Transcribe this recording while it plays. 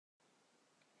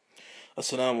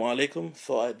Assalamu alaikum.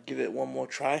 Thought I'd give it one more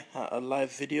try at a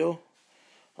live video.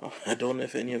 I don't know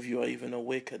if any of you are even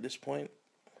awake at this point.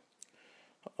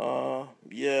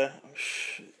 Yeah.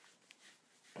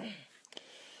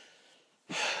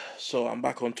 So I'm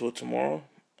back on tour tomorrow.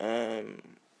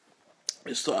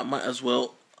 Just thought I might as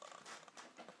well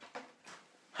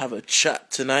have a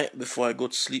chat tonight before I go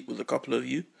to sleep with a couple of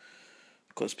you,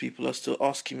 because people are still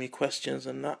asking me questions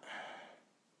and that.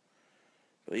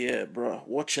 But yeah, bro,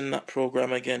 watching that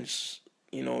program again,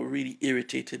 really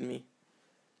irritated me.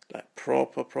 Like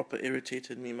proper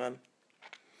irritated me, man.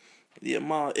 The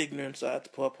amount of ignorance I had to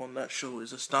put up on that show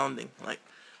is astounding. Like,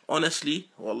 honestly,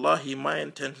 wallahi, my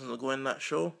intentions of going that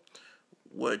show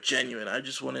were genuine. I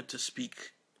just wanted to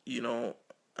speak,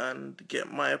 and get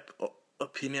my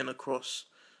opinion across.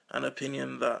 An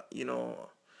opinion that,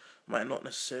 might not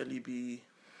necessarily be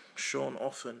shown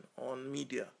often on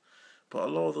media. But a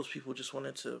lot of those people just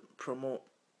wanted to promote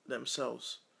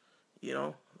themselves.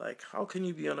 Like, how can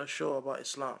you be on a show about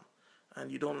Islam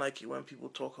and you don't like it when people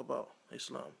talk about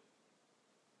Islam?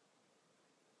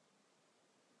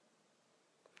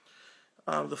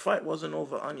 The fight wasn't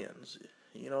over onions.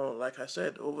 Like I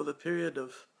said, over the period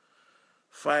of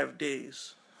 5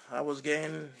 days, I was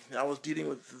dealing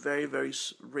with very, very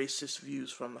racist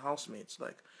views from the housemates.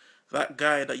 Like, that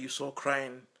guy that you saw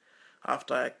crying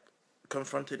after I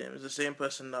confronted him is the same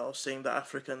person that was saying that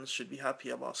Africans should be happy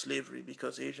about slavery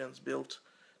because Asians built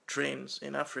trains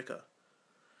in Africa.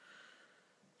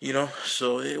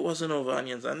 So it wasn't over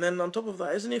onions. And then on top of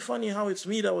that, isn't it funny how it's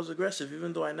me that was aggressive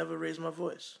even though I never raised my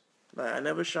voice? Like, I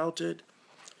never shouted.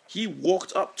 He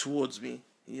walked up towards me,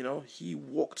 he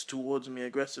walked towards me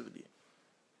aggressively.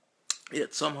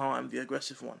 Yet somehow I'm the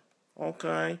aggressive one.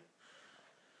 Okay.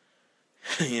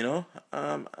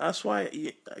 That's why,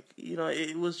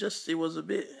 it was a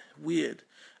bit weird.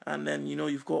 And then,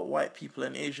 you've got white people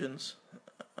and Asians.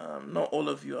 Not all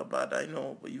of you are bad, I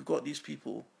know, but you've got these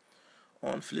people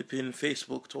on flipping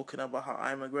Facebook talking about how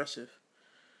I'm aggressive.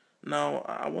 Now,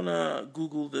 I want to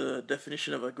Google the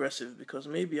definition of aggressive because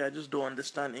maybe I just don't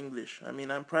understand English. I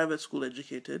mean, I'm private school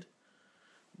educated,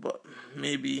 but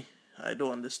maybe I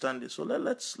don't understand it. So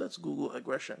let's Google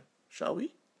aggression, shall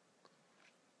we?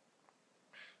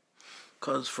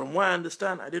 Because from what I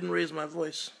understand, I didn't raise my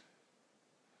voice.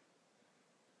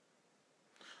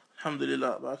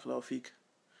 Alhamdulillah, barakallahu feek.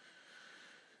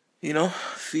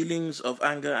 Feelings of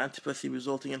anger, antipathy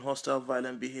resulting in hostile,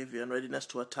 violent behavior and readiness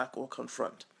to attack or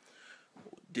confront.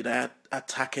 Did I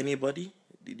attack anybody?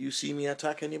 Did you see me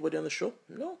attack anybody on the show?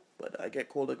 No, but I get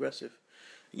called aggressive.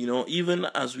 Even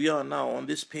as we are now on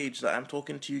this page that I'm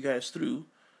talking to you guys through,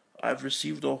 I've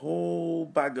received a whole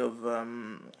bag of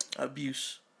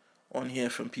abuse on here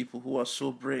from people who are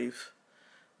so brave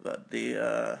that they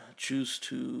choose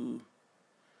to...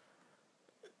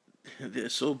 They're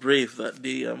so brave that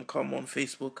they come on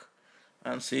Facebook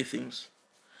and say things.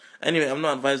 Anyway, I'm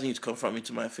not advising you to confront me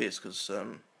to my face, because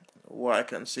what I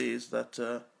can say is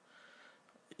that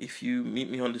if you meet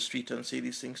me on the street and say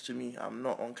these things to me, I'm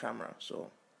not on camera. So,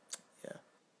 yeah.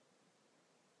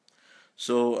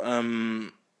 So,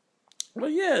 well,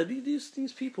 yeah,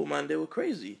 these people, man, they were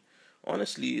crazy.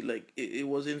 Honestly, like, it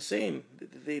was insane.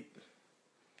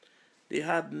 They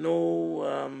had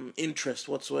no interest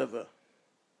whatsoever.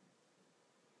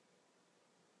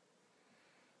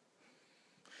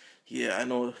 Yeah, I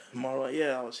know, Marwa. Yeah,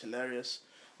 that was hilarious.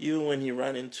 Even when he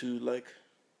ran into, like,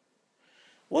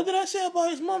 what did I say about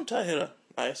his mom, Tahira?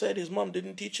 I said his mom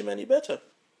didn't teach him any better.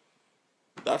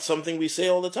 That's something we say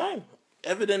all the time.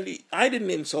 Evidently, I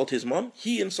didn't insult his mom.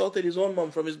 He insulted his own mom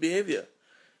from his behavior.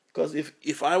 Because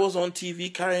if I was on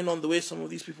TV carrying on the way some of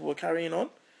these people were carrying on,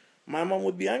 my mom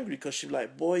would be angry because she'd be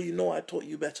like, boy, I taught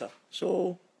you better.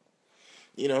 So,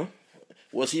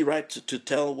 was he right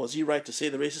was he right to say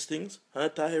the racist things? Huh,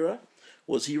 Tahira?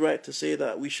 Was he right to say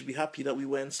that we should be happy that we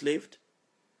were enslaved?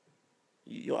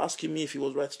 You're asking me if he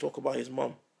was right to talk about his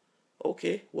mom.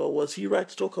 Okay, well, was he right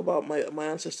to talk about my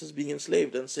ancestors being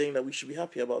enslaved and saying that we should be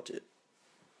happy about it?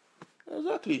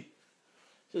 Exactly.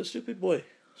 He's a stupid boy.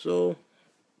 So,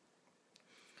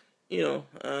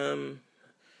 I'm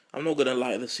not gonna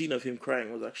lie, the scene of him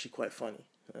crying was actually quite funny.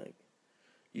 Like,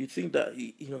 you'd think that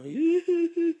yeah.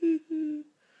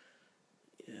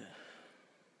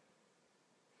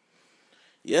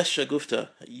 Yes, Shagufta,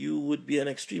 you would be an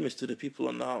extremist to the people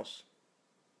on the house.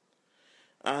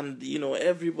 And,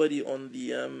 everybody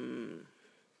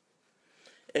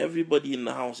in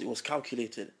the house, it was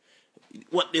calculated.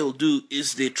 What they'll do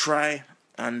is they try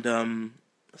and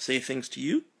say things to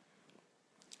you.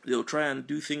 They'll try and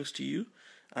do things to you.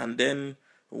 And then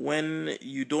when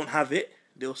you don't have it,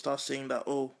 they'll start saying that,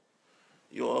 oh,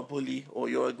 you're a bully, or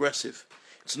you're aggressive.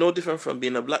 It's no different from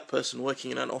being a black person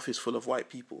working in an office full of white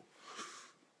people.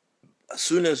 As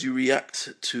soon as you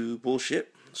react to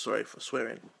bullshit, sorry for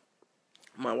swearing,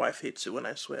 my wife hates it when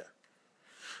I swear.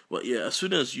 But yeah, as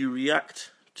soon as you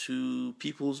react to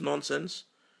people's nonsense,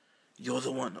 you're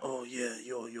the one. Oh yeah,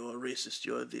 you're a racist.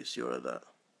 You're this. You're that.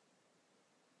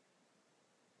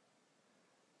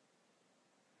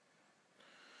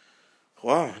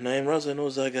 Wow, Naim Raza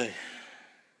knows that guy.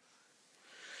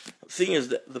 The thing is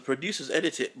that the producers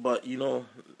edit it, but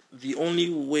the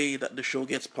only way that the show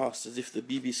gets passed is if the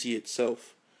BBC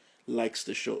itself likes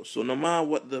the show. So no matter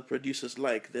what the producers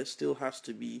like, there still has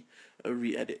to be a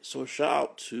re-edit. So shout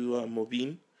out to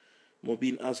Mobeen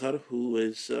Azhar, who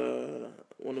is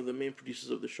one of the main producers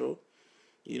of the show.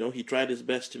 He tried his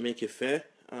best to make it fair,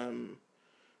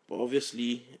 but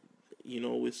obviously,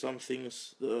 with some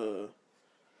things, the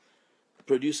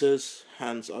producers'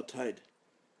 hands are tied.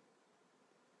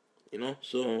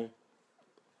 So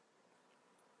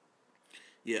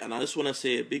yeah, and I just want to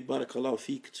say a big barakallahu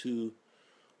feek to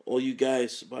all you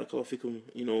guys, barakallahu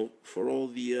feekum, for all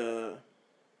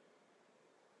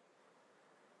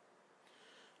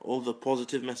the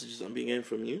positive messages I'm being getting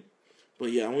from you.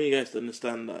 But yeah, I want you guys to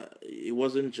understand that it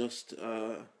wasn't just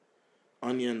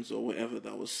onions or whatever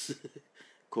that was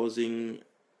causing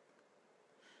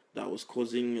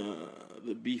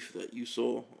the beef that you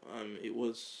saw.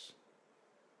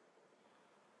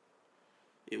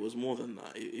 It was more than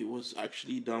that. It was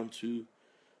actually down to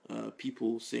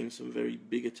people saying some very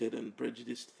bigoted and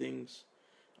prejudiced things,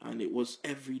 and it was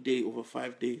every day over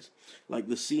 5 days. Like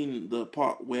the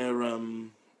part where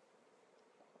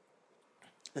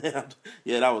yeah,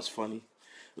 that was funny.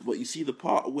 But you see the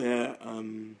part where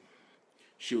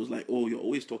she was like, "Oh, you're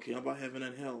always talking about heaven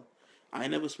and hell." I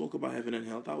never spoke about heaven and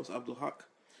hell. That was Abdul Haq.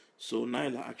 So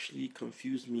Naila actually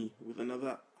confused me with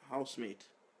another housemate.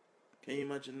 Can you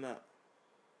imagine that?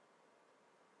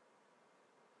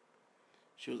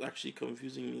 She was actually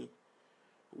confusing me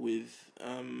with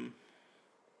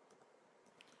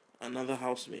another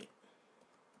housemate.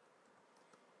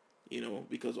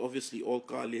 Because obviously all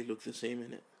Kali look the same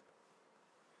in it.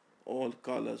 All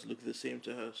Kalas look the same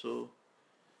to her. So,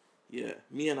 yeah,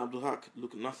 me and Abdul Haq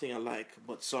look nothing alike,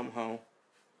 but somehow,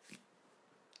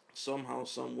 some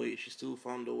way, she still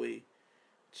found a way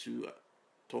to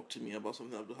talk to me about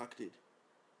something Abdul Haq did.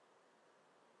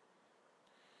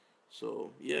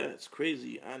 So yeah, it's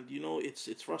crazy, and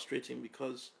it's frustrating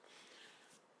because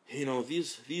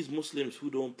these Muslims who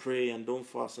don't pray and don't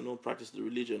fast and don't practice the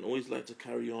religion always like to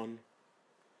carry on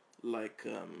like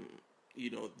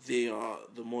they are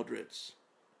the moderates,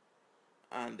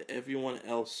 and everyone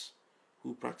else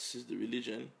who practices the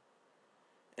religion,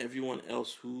 everyone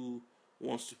else who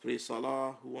wants to pray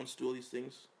salah, who wants to do all these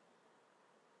things,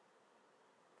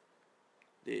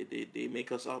 they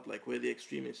make us out like we're the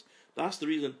extremists. That's the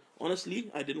reason. Honestly,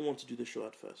 I didn't want to do the show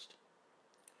at first.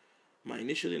 My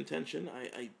initial intention,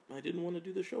 I didn't want to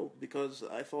do the show because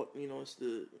I thought,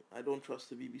 I don't trust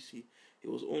the BBC. It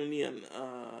was only an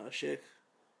sheikh,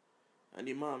 an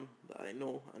imam that I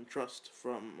know and trust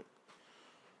from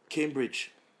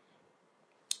Cambridge,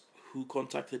 who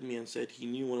contacted me and said he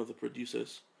knew one of the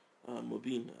producers,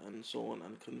 Mobeen, and so on,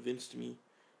 and convinced me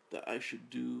that I should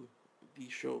do the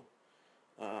show.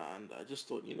 And I just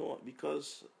thought, you know what,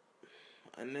 because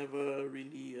I never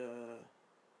really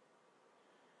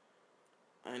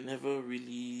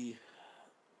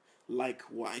like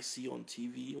what I see on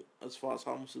TV as far as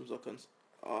how Muslims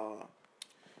are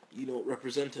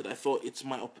represented. I thought it's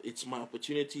my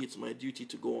opportunity, it's my duty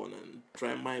to go on and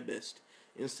try my best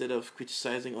instead of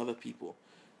criticizing other people,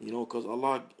 because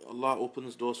Allah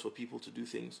opens doors for people to do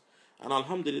things. And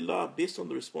alhamdulillah, based on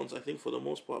the response, I think for the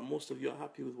most part, most of you are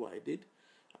happy with what I did.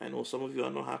 I know some of you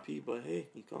are not happy, but hey,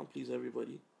 you can't please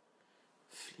everybody.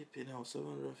 Flipping hell,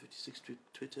 756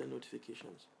 Twitter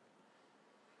notifications.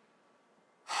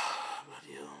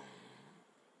 Bloody hell.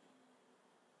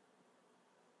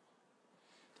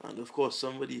 And of course,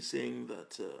 somebody is saying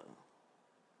that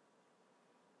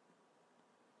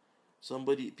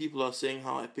people are saying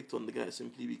how I picked on the guy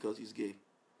simply because he's gay.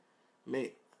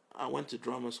 Mate, I went to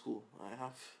drama school. I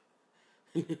have,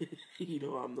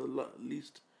 I'm the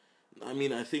least. I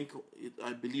mean, I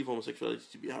believe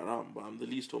homosexuality to be haram, but I'm the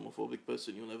least homophobic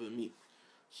person you'll ever meet.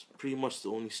 It's pretty much the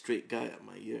only straight guy at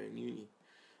my year in uni.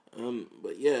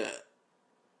 But yeah,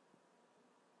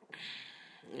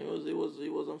 it was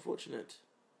unfortunate.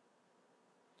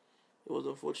 It was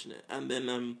unfortunate. And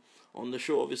then on the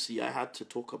show, obviously, I had to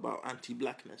talk about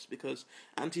anti-blackness, because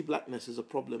anti-blackness is a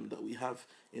problem that we have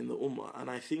in the Ummah.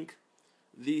 And I think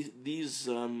this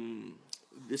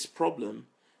problem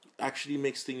actually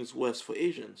makes things worse for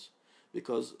Asians,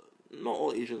 because not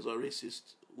all Asians are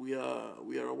racist. We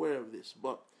are aware of this,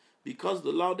 but because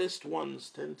the loudest ones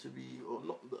tend to be, or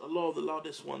not, a lot of the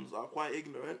loudest ones are quite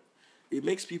ignorant, it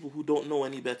makes people who don't know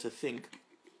any better think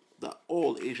that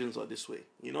all Asians are this way,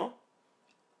 you know?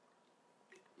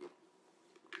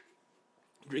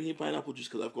 Drinking pineapple juice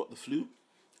because I've got the flu,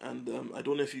 and I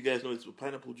don't know if you guys know this, but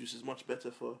pineapple juice is much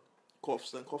better for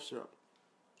coughs than cough syrup.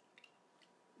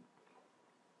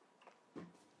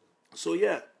 So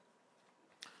yeah.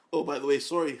 Oh, by the way,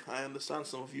 sorry, I understand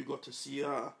some of you got to see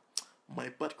my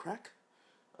butt crack.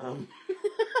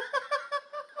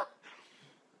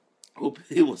 Hope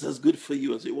it was as good for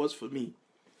you as it was for me.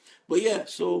 But yeah,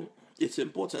 so it's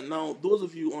important. Now, those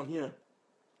of you on here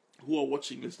who are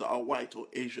watching this that are white or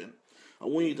Asian, I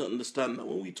want you to understand that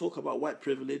when we talk about white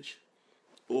privilege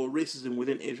or racism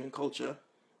within Asian culture,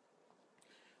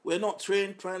 we're not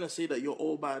trying to say that you're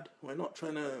all bad. We're not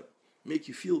trying to make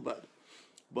you feel bad.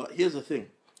 But here's the thing.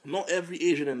 Not every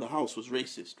Asian in the house was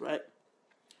racist, right?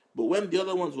 But when the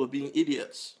other ones were being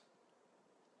idiots,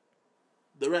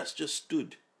 the rest just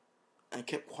stood and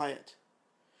kept quiet.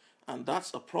 And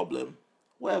that's a problem.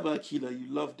 Whatever, Akila, you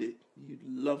loved it. You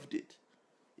loved it.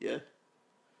 Yeah?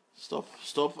 Stop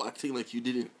acting like you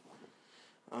didn't.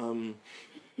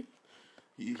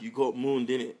 You got mooned,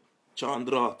 innit?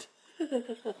 Chandrat.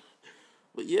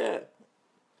 But yeah,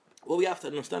 what we have to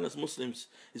understand as Muslims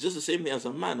is just the same thing as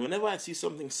a man. Whenever I see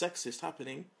something sexist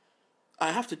happening,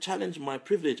 I have to challenge my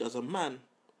privilege as a man,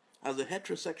 as a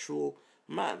heterosexual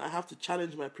man. I have to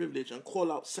challenge my privilege and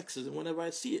call out sexism whenever I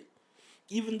see it.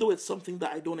 Even though it's something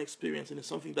that I don't experience and it's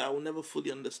something that I will never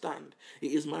fully understand,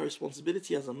 it is my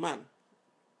responsibility as a man,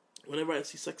 whenever I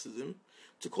see sexism,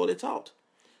 to call it out.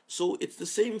 So it's the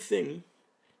same thing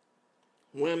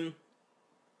when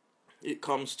it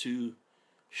comes to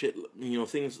shit,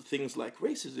 things like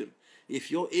racism.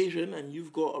 If you're Asian and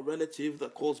you've got a relative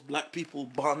that calls black people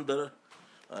banda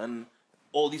and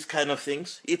all these kind of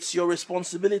things, it's your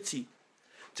responsibility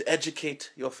to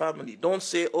educate your family. Don't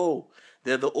say, oh,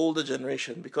 they're the older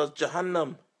generation, because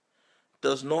Jahannam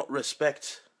does not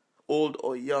respect old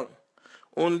or young.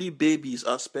 Only babies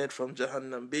are spared from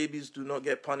Jahannam. Babies do not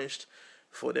get punished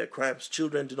for their crimes.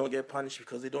 Children do not get punished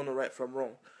because they don't know right from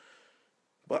wrong.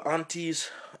 But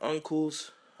aunties,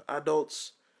 uncles,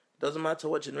 adults, doesn't matter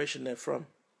what generation they're from,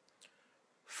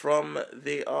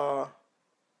 they are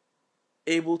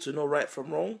able to know right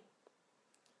from wrong,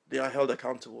 they are held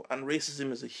accountable. And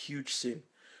racism is a huge sin.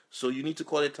 So you need to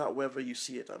call it out wherever you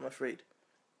see it, I'm afraid.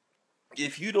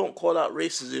 If you don't call out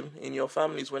racism in your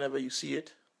families whenever you see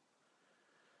it,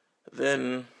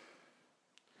 then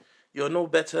you're no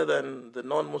better than the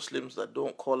non-Muslims that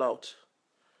don't call out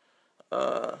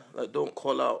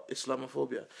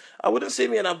Islamophobia. I wouldn't say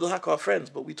me and Abdul Haq are friends,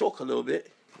 but we talk a little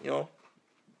bit, you know.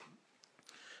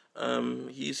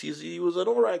 He was an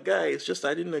alright guy. It's just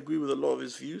I didn't agree with a lot of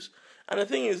his views. And the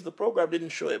thing is, the program didn't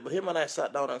show it, but him and I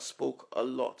sat down and spoke a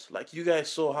lot. Like, you guys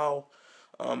saw how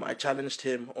I challenged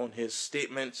him on his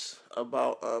statements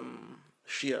about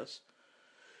Shias.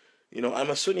 You know, I'm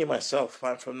a Sunni myself.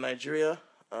 I'm from Nigeria.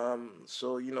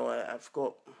 So, you know, I've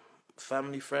got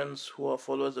family friends who are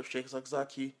followers of Sheikh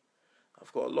Zakzaki.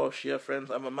 I've got a lot of Shia friends.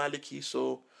 I'm a Maliki,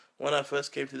 so when I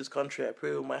first came to this country, I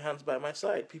prayed with my hands by my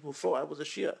side. People thought I was a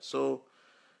Shia. So,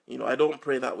 you know, I don't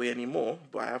pray that way anymore,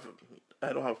 but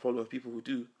I don't have a problem with people who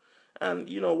do. And,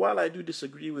 you know, while I do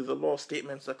disagree with a lot of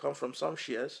statements that come from some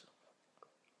Shias,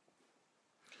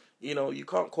 you know, you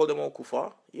can't call them all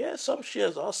kuffar. Yeah, some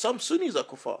Shias are, some Sunnis are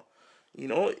kuffar. You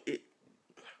know,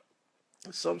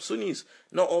 some Sunnis,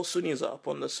 not all Sunnis are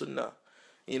upon the Sunnah.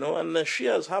 You know, and the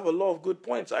Shias have a lot of good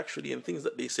points, actually, in things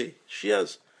that they say.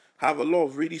 Shias have a lot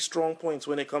of really strong points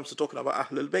when it comes to talking about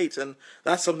Ahlul Bayt, and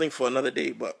that's something for another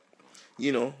day. But,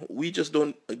 you know, we just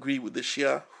don't agree with the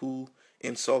Shia who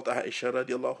insult Aisha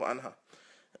radiallahu anha.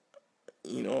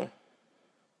 You know.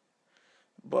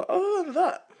 But other than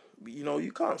that, you know,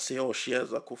 you can't say all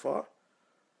Shias are kuffar.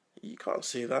 You can't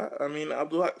say that. I mean,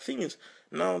 Abdul Haq, thing is,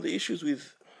 now the issues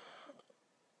with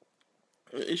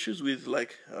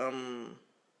like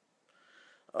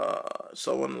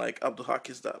someone like Abdul Haq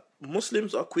is that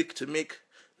Muslims are quick to make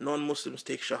non-Muslims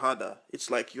take Shahada. It's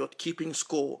like you're keeping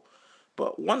score.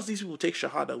 But once these people take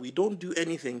Shahada, we don't do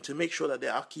anything to make sure that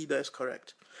their Aqidah is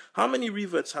correct. How many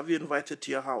reverts have you invited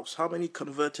to your house? How many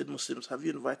converted Muslims have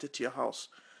you invited to your house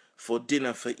for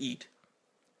dinner, for Eid?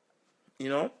 You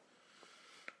know?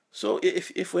 So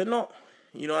if we're not,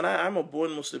 you know, and I'm a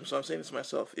born Muslim, so I'm saying this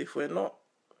myself, if we're not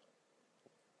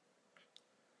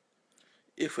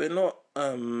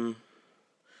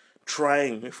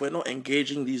trying, if we're not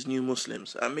engaging these new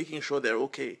Muslims and making sure they're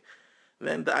okay,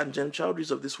 then the Anjem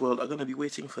Chowdhuries of this world are going to be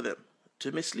waiting for them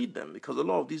to mislead them, because a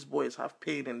lot of these boys have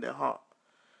pain in their heart.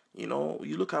 You know,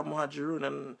 you look at Muhajirun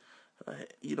and,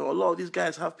 you know, a lot of these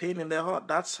guys have pain in their heart.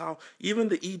 That's how, even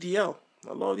the EDL,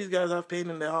 a lot of these guys have pain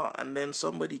in their heart, and then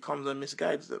somebody comes and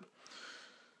misguides them.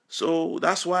 So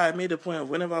that's why I made a point of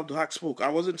whenever Abdul Haq spoke, I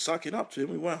wasn't sucking up to him.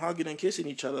 We weren't hugging and kissing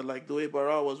each other like the way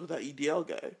Bara was with that EDL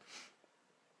guy.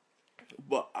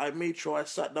 But I made sure I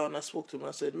sat down and I spoke to him.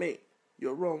 I said, mate,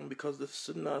 you're wrong, because the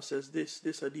Sunnah says this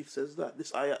hadith says that,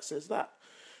 this ayat says that.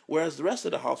 Whereas the rest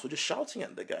of the house were just shouting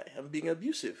at the guy and being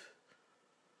abusive.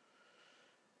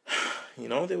 You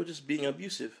know, they were just being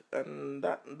abusive. And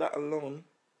that alone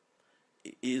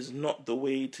is not the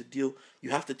way to deal. You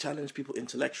have to challenge people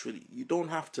intellectually. You don't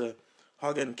have to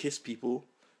hug and kiss people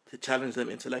to challenge them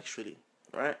intellectually,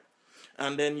 right?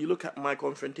 And then you look at my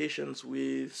confrontations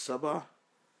with Sabah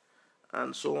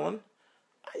and so on.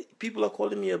 People are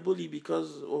calling me a bully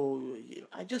because,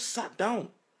 I just sat down.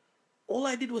 All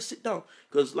I did was sit down.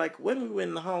 Because, like, when we were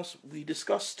in the house, we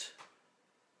discussed,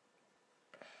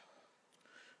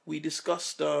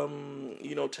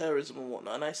 you know, terrorism and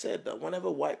whatnot. And I said that whenever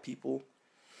white people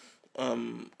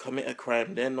commit a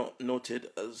crime, they're not noted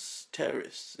as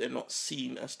terrorists. They're not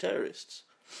seen as terrorists.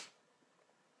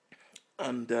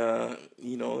 And,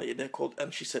 you know, they're called,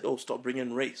 and she said, oh, stop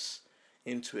bringing race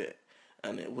into it.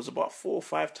 And it was about 4 or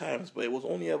 5 times, but it was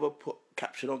only ever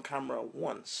captured on camera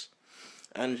once.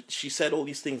 And she said all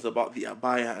these things about the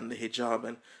abaya and the hijab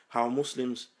and how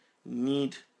Muslims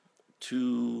need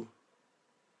to,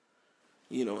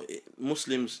 you know,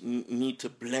 Muslims need to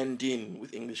blend in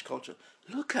with English culture.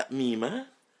 Look at me, man.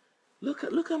 Look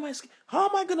at my skin. How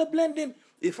am I gonna blend in?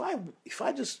 If I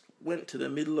just went to the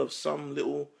middle of some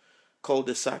little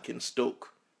cul-de-sac in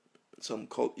Stoke,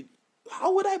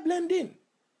 how would I blend in?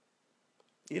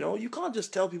 You know, you can't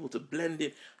just tell people to blend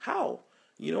in. How?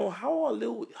 You know, how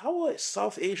are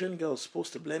South Asian girls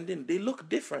supposed to blend in? They look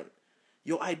different.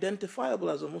 You're identifiable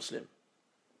as a Muslim.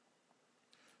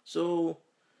 So,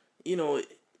 you know,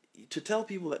 to tell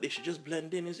people that they should just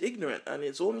blend in is ignorant, and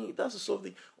that's the sort of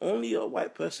thing, only a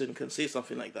white person can say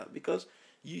something like that, because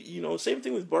you know, same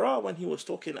thing with Bara when he was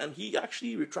talking, and he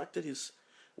actually retracted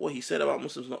what he said about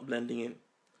Muslims not blending in.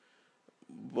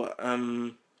 But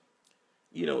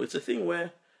you know, it's a thing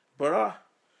where Bara,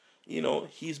 you know,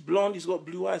 he's blonde, he's got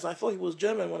blue eyes. I thought he was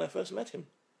German when I first met him.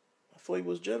 I thought he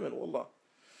was German, wallah.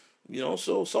 You know,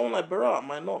 so someone like Bara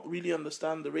might not really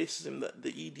understand the racism that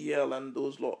the EDL and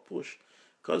those lot push,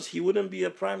 because he wouldn't be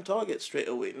a prime target straight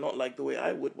away. Not like the way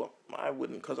I would. Well, I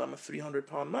wouldn't, because I'm a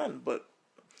 300-pound man, but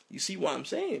you see what I'm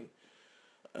saying.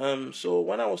 So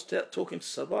when I was talking to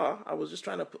Sabah, I was just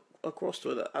trying to put across to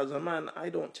her that as a man, I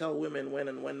don't tell women when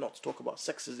and when not to talk about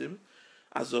sexism.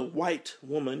 As a white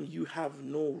woman, you have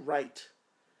no right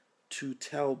to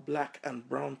tell black and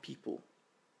brown people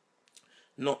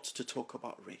not to talk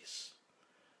about race.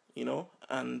 You know,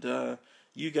 and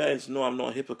you guys know I'm not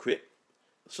a hypocrite.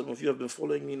 Some of you have been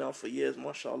following me now for years,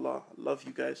 mashallah. I love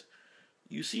you guys.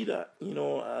 You see that, you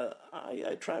know,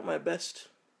 I try my best.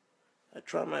 I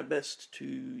try my best to,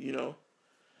 you know,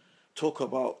 talk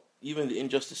about even the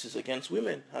injustices against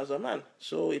women as a man.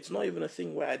 So it's not even a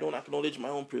thing where I don't acknowledge my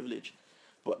own privilege.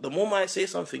 But the moment I say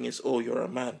something is, oh, you're a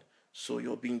man, so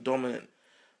you're being dominant.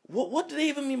 What do they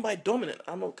even mean by dominant?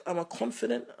 I'm a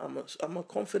confident,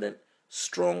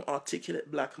 strong,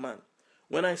 articulate black man.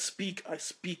 When I speak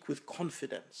with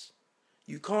confidence.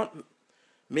 You can't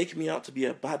make me out to be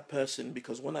a bad person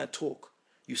because when I talk,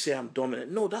 you say I'm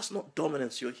dominant. No, that's not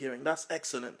dominance you're hearing. That's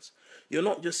excellence.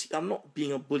 I'm not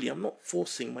being a bully. I'm not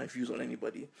forcing my views on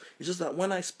anybody. It's just that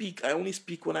when I speak, I only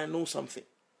speak when I know something.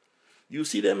 You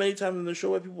see there many times in the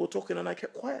show where people were talking and I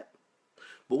kept quiet.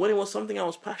 But when it was something I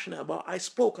was passionate about, I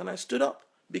spoke and I stood up.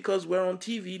 Because we're on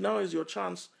TV, now is your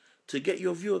chance to get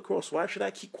your view across. Why should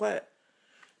I keep quiet?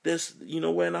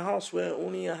 We're in a house where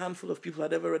only a handful of people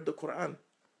had ever read the Quran.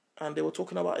 And they were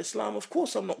talking about Islam. Of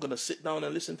course I'm not going to sit down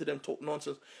and listen to them talk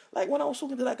nonsense. Like when I was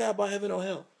talking to that guy about heaven or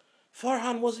hell,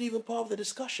 Farhan wasn't even part of the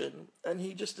discussion. And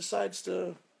he just decides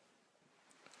to,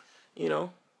 he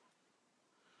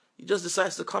just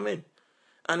decides to come in.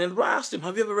 And then I asked him,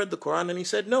 have you ever read the Quran? And he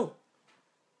said, no.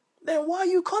 Then why are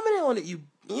you commenting on it?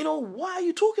 Why are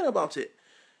you talking about it?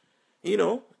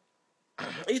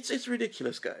 It's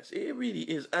ridiculous, guys. It really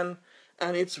is. And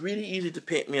it's really easy to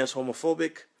paint me as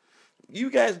homophobic. You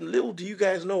guys, little do you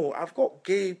guys know, I've got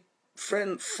gay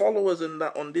followers and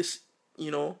that on this,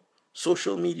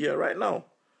 social media right now.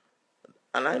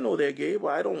 And I know they're gay, but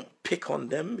I don't pick on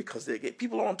them because they're gay.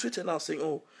 People are on Twitter now saying,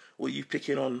 oh, were you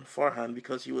picking on Farhan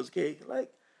because he was gay?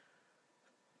 Like,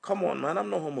 come on, man, I'm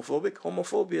not homophobic.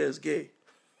 Homophobia is gay.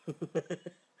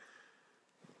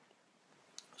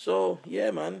 So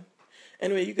yeah, man.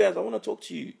 Anyway, you guys, I want to talk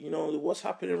to you. You know, what's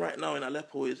happening right now in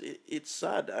Aleppo is it's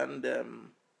sad, and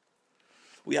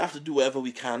we have to do whatever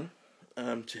we can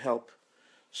to help.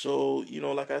 So, you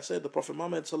know, like I said, the Prophet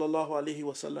Muhammad sallallahu alaihi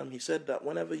wasallam, he said that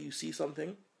whenever you see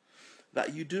something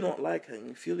that you do not like and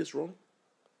you feel is wrong,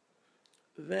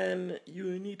 then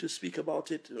you need to speak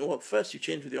about it. Well, first you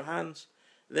change with your hands,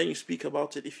 then you speak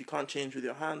about it if you can't change with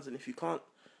your hands, and if you can't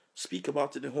speak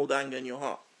about it, then hold anger in your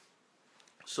heart.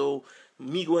 So,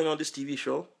 me going on this TV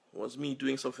show was me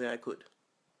doing something I could,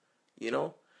 you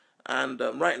know? And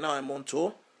right now I'm on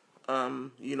tour.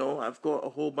 You know, I've got a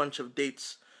whole bunch of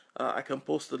dates. I can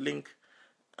post the link,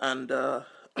 and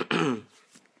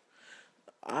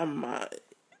I'm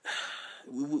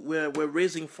we're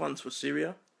raising funds for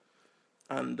Syria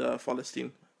and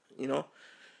Palestine, you know,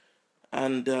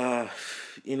 and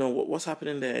you know what's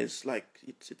happening there is like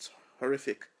it's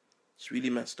horrific. It's really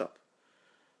messed up,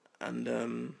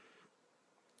 and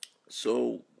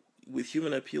so with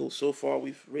Human Appeal, so far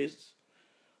we've raised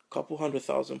a couple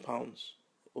 £100,000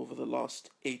 over the last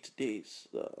 8 days,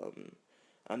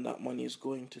 and that money is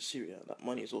going to Syria. That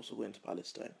money is also going to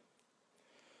Palestine.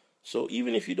 So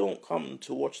even if you don't come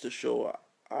to watch the show,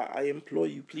 I implore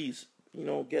you, please, you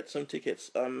know, get some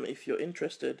tickets. If you're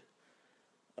interested,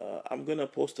 I'm gonna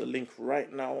post a link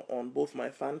right now on both my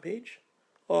fan page.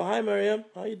 Oh, hi Mariam,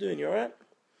 how you doing? You alright?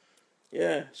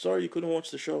 Yeah, sorry you couldn't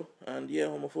watch the show, and yeah,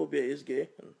 homophobia is gay,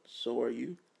 and so are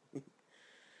you.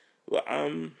 Well,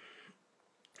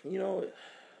 you know,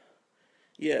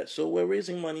 yeah. So we're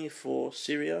raising money for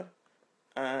Syria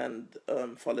and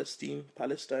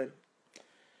Palestine.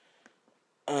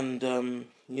 And,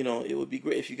 you know, it would be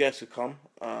great if you guys could come,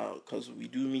 because we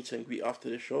do meet and greet after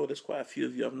the show. There's quite a few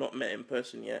of you I've not met in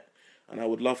person yet, and I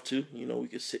would love to. You know, we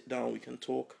could sit down, we can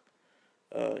talk.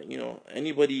 You know,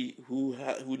 anybody who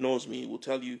knows me will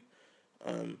tell you,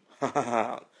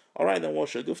 all right then,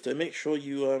 Washa Gufta, make sure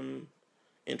you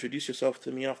introduce yourself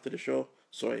to me after the show.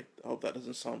 Sorry, I hope that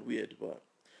doesn't sound weird, but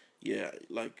yeah,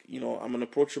 like, you know, I'm an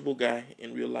approachable guy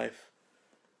in real life.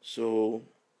 So,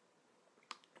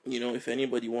 you know, if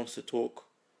anybody wants to talk,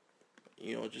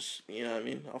 you know, just, you know what I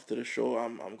mean, after the show,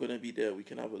 I'm gonna be there. We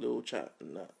can have a little chat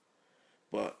and that.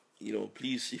 But, you know,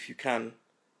 please, if you can,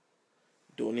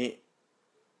 donate.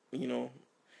 You know,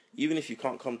 even if you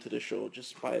can't come to the show,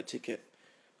 just buy a ticket.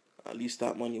 At least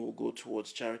that money will go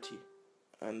towards charity.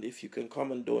 And if you can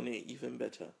come and donate, even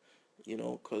better. You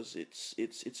know, because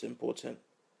it's important.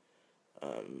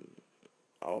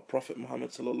 Our Prophet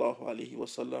Muhammad sallallahu alaihi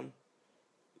wasallam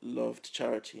loved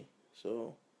charity.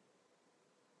 So,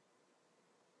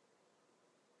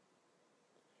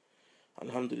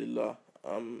 alhamdulillah.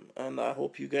 And I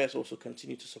hope you guys also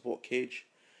continue to support Cage,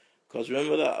 because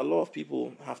remember that a lot of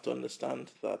people have to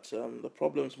understand that the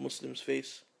problems Muslims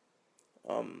face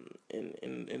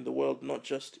in the world, not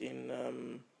just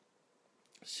in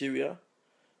Syria,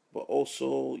 but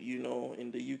also, you know,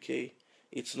 in the UK,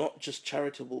 it's not just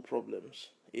charitable problems,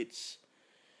 it's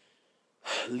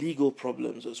legal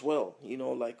problems as well. You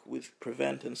know, like with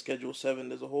Prevent and Schedule 7,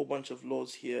 there's a whole bunch of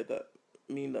laws here that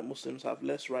mean that Muslims have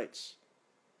less rights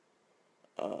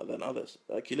than others.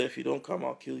 Akila, if you don't come,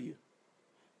 I'll kill you.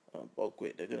 Oh,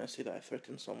 wait, they're going to say that I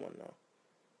threatened someone now.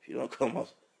 If you don't come,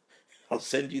 I'll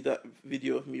send you that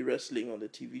video of me wrestling on the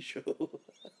TV show.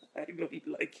 I know you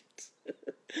like it.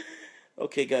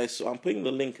 Okay, guys, so I'm putting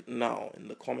the link now in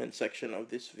the comment section of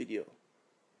this video,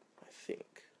 I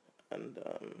think. And,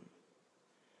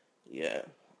 yeah,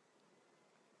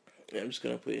 I'm just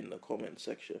going to put it in the comment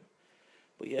section.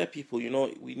 But yeah, people, you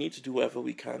know, we need to do whatever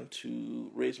we can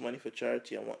to raise money for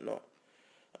charity and whatnot.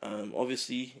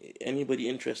 Obviously, anybody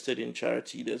interested in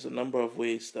charity, there's a number of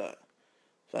ways that,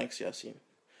 thanks Yasin,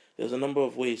 there's a number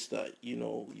of ways that, you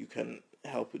know, you can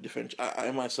help with different,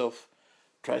 I myself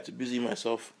try to busy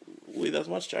myself with as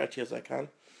much charity as I can.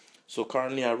 So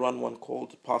currently I run one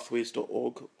called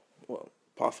pathways.org, well,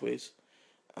 Pathways,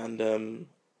 and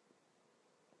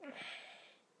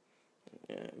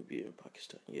yeah, be in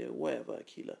Pakistan, yeah, wherever,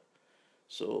 Akila.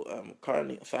 So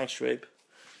currently, thanks Shreib.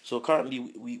 So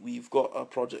currently we've got a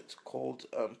project called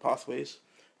Pathways,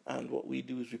 and what we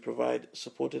do is we provide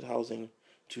supported housing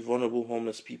to vulnerable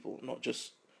homeless people, not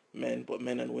just men, but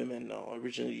men and women now.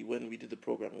 Originally, when we did the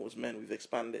program, it was men. We've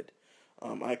expanded.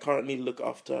 I currently look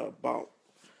after about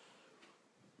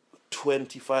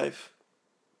 25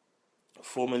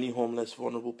 formerly homeless,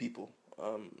 vulnerable people.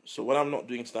 So when I'm not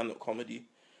doing stand-up comedy,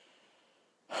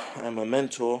 I'm a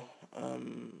mentor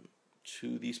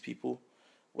to these people,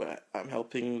 where I'm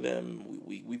helping them.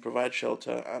 We provide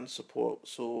shelter and support.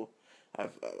 So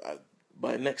I've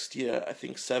by next year, I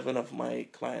think 7 of my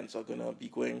clients are gonna be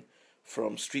going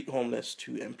from street homeless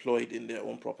to employed in their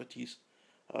own properties,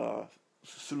 uh,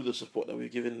 through the support that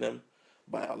we've given them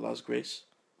by Allah's grace.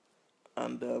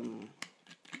 And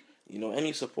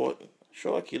any support,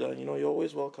 sure, Akila, you're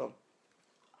always welcome.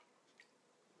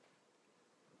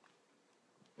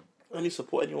 Any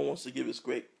support anyone wants to give is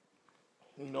great,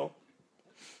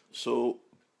 So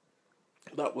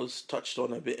that was touched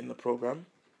on a bit in the program.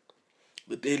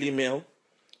 The Daily Mail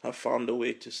have found a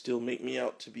way to still make me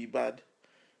out to be bad,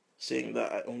 saying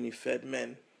that I only fed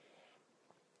men.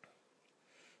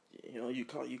 You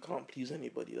can't please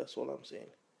anybody. That's all I'm saying.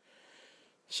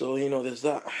 So there's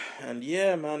that. And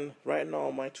yeah, man, right now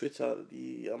on my Twitter,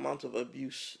 the amount of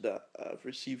abuse that I've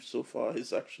received so far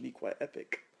is actually quite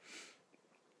epic.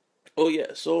 Oh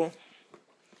yeah, so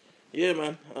yeah,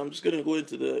 man, I'm just gonna go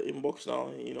into the inbox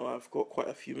now. I've got quite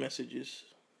a few messages.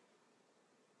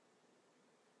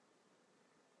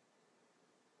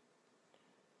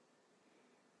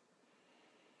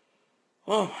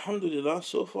 Oh, alhamdulillah,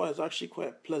 so far it's actually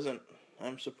quite pleasant.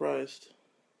 I'm surprised.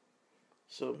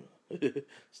 So,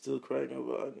 still crying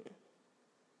over it.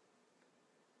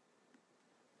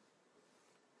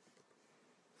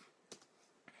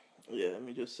 Yeah, let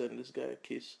me just send this guy a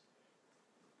kiss.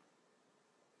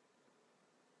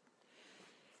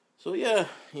 So yeah,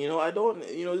 I don't,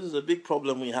 this is a big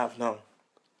problem we have now.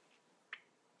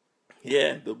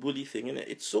 Yeah, the bully thing, innit?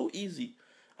 It's so easy.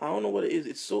 I don't know what it is.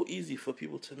 It's so easy for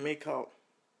people to make out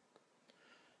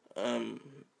a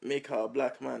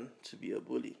black man to be a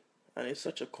bully, and it's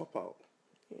such a cop out,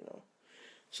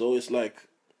 So it's like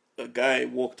a guy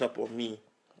walked up on me,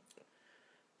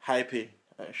 hyping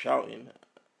and shouting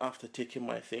after taking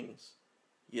my things,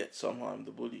 yet somehow I'm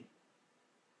the bully.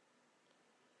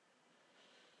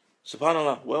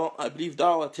 SubhanAllah. Well, I believe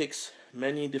da'wah takes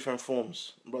many different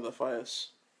forms, Brother Fayez.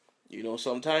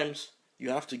 Sometimes you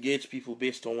have to gauge people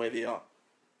based on where they are.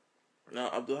 Now,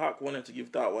 Abdul Haq wanted to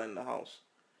give da'wah in the house,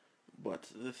 but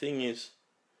the thing is,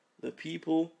 the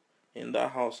people in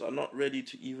that house are not ready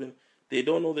to even, they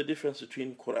don't know the difference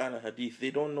between Quran and Hadith.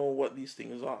 They don't know what these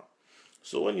things are.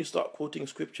 So when you start quoting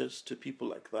scriptures to people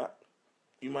like that,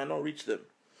 you might not reach them.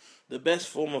 The best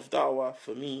form of da'wah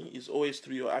for me is always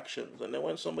through your actions. And then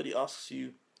when somebody asks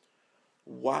you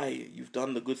why you've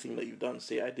done the good thing that you've done,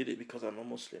 say, I did it because I'm a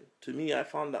Muslim. To me, I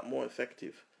found that more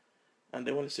effective. And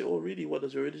they want to say, oh really, what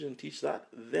does your religion teach that?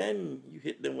 Then you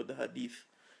hit them with the hadith.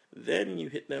 Then you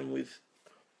hit them with,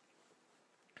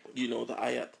 the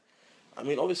ayat. I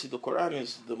mean, obviously the Quran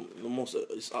is the most,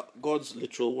 is God's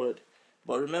literal word.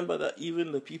 But remember that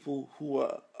even the people who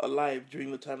were alive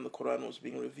during the time the Quran was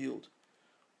being revealed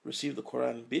received the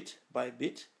Quran bit by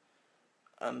bit,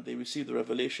 and they received the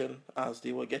revelation as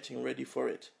they were getting ready for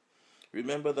it.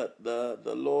 Remember that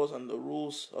the laws and the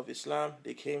rules of Islam,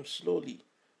 they came slowly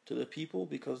to the people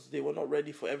because they were not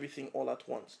ready for everything all at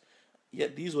once.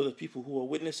 Yet these were the people who were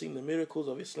witnessing the miracles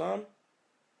of Islam.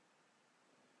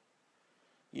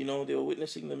 They were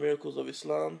witnessing the miracles of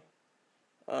Islam,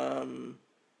 in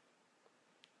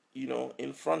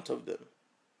front of them.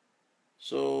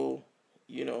 So,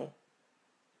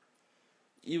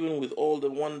 even with all the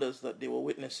wonders that they were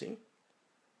witnessing,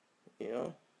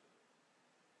 that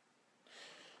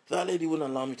lady wouldn't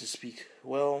allow me to speak.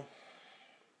 Well,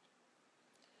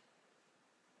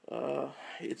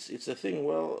 it's a thing.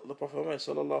 Well, the Prophet Muhammad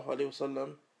sallallahu alaihi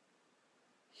wasallam,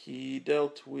 he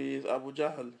dealt with Abu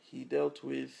Jahl. He dealt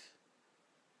with,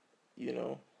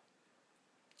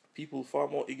 people far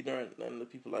more ignorant than the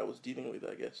people I was dealing with,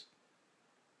 I guess.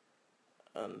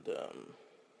 And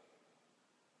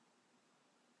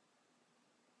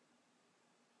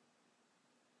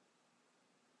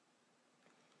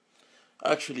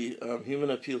actually,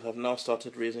 Human Appeal have now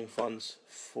started raising funds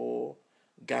for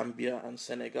Gambia and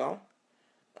Senegal.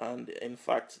 And in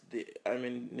fact, I'm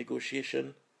in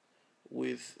negotiation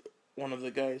with one of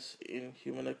the guys in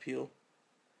Human Appeal.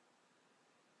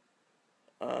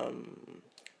 And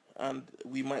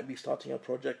we might be starting a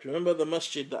project. Remember the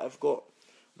masjid that I've got,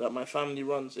 that my family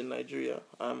runs in Nigeria?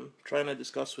 I'm trying to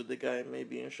discuss with the guy.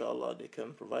 Maybe, inshallah, they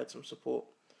can provide some support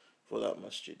for that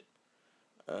masjid.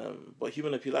 But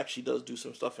Human Appeal actually does do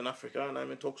some stuff in Africa, and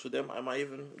I'm in talks with them. I might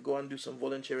even go and do some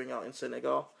volunteering out in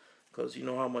Senegal, because you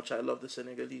know how much I love the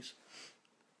Senegalese.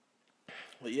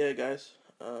 But yeah, guys,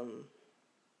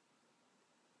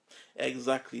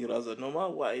 exactly, Raza. No matter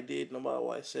what I did, no matter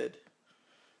what I said,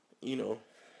 no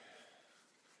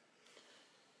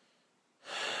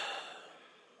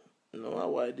matter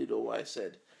what I did or what I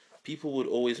said, people would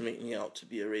always make me out to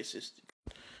be a racist.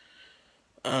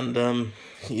 And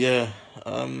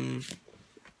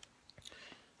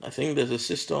I think there's a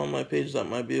sister on my page that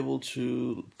might be able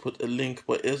to put a link,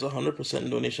 but there's 100%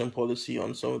 donation policy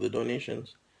on some of the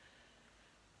donations.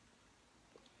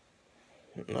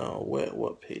 Now,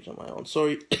 what page am I on?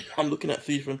 Sorry, I'm looking at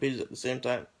 3 different pages at the same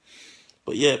time.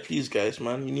 But yeah, please, guys,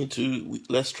 man,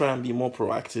 let's try and be more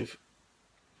proactive.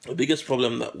 The biggest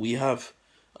problem that we have,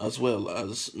 as well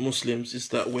as Muslims, is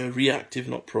that we're reactive,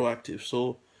 not proactive.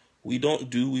 So we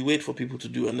wait for people to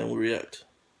do, and then we react.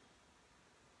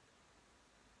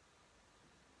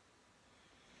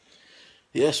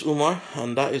 Yes, Umar,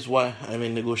 and that is why I'm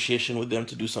in negotiation with them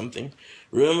to do something.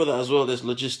 Remember that as well, there's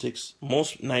logistics.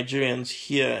 Most Nigerians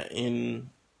here in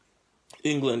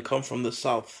England come from the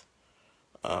south.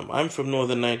 I'm from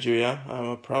northern Nigeria. I'm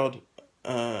a proud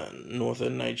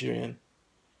northern Nigerian.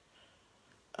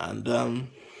 And,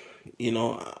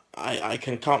 I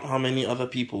can count how many other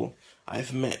people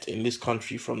I've met in this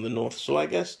country from the north. So I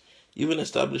guess even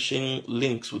establishing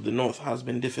links with the north has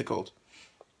been difficult.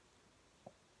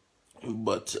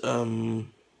 But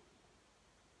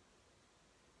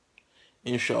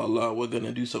inshallah, we're going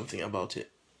to do something about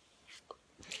it.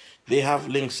 They have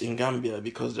links in Gambia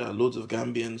because there are loads of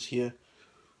Gambians here,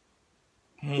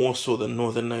 more so than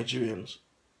northern Nigerians.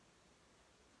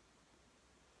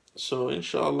 So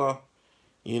inshallah,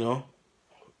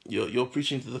 you're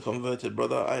preaching to the converted,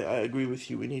 brother. I agree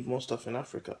with you. We need more stuff in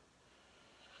Africa.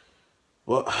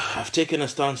 Well, I've taken a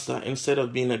stance that instead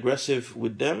of being aggressive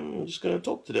with them, I'm just going to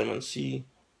talk to them and see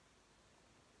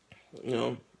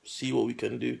what we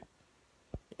can do.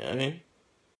 You know what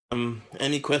I mean?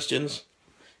 Any questions?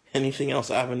 Anything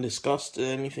else I haven't discussed?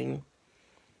 Anything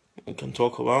we can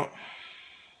talk about?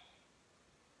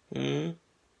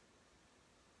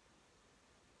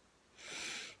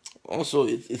 Also,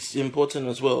 it's important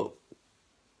as well.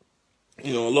 A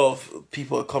lot of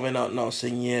people are coming out now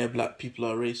saying, yeah, black people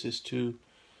are racist too.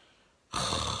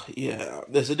 Yeah,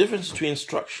 there's a difference between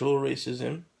structural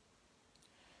racism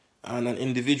and an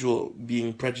individual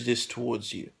being prejudiced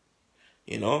towards you.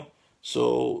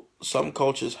 So some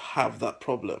cultures have that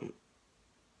problem.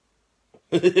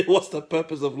 What's the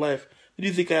purpose of life? Do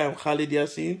you think I am Khalid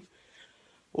Yasin?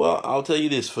 Well, I'll tell you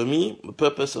this. For me, the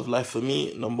purpose of life for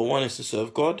me, number one, is to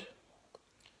serve God.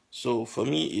 So for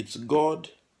me, it's God,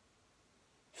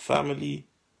 family,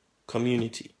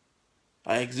 community.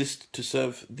 I exist to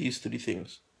serve these 3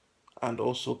 things and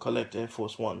also collect Air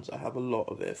Force Ones. I have a lot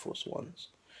of Air Force Ones.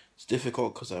 It's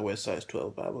difficult because I wear size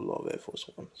 12, but I have a lot of Air Force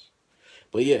Ones.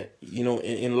 But yeah,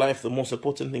 in life, the most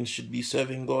important things should be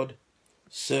serving God,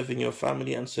 serving your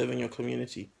family, and serving your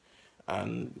community.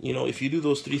 And, if you do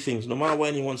those 3 things, no matter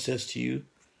what anyone says to you,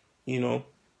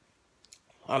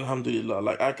 Alhamdulillah.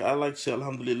 Like I like to say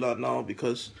Alhamdulillah now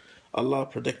because Allah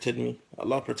protected me.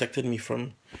 Allah protected me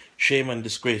from shame and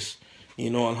disgrace.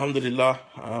 Alhamdulillah.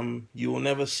 You will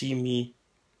never see me.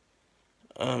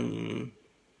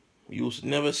 You'll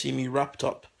never see me wrapped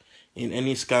up in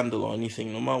any scandal or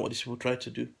anything, no matter what these people try to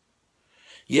do.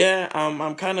 Yeah,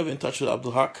 I'm kind of in touch with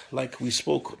Abdul Haq. Like we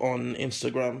spoke on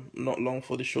Instagram not long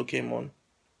before the show came on.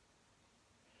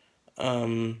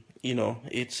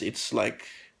 It's like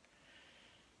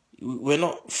we're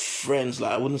not friends.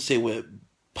 Like I wouldn't say we're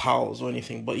pals or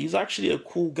anything, but he's actually a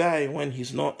cool guy when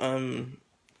he's not when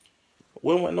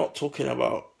we're not talking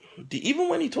about even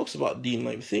when he talks about Deen.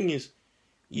 Like the thing is,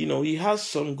 he has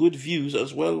some good views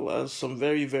as well as some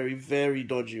very, very, very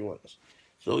dodgy ones.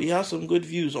 So he has some good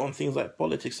views on things like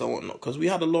politics and whatnot, because we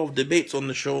had a lot of debates on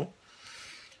the show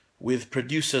with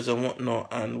producers and whatnot,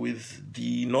 and with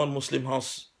the non-Muslim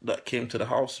house that came to the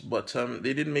house, but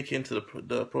they didn't make it into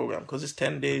the program because it's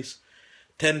 10 days.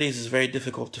 10 days is very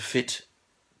difficult to fit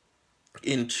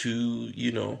into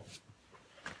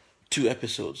 2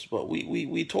 episodes. But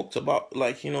we talked about,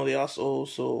 like, they asked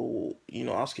also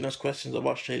asking us questions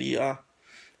about Sharia,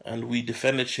 and we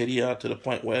defended Sharia to the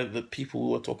point where the people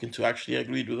we were talking to actually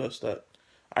agreed with us that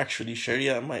actually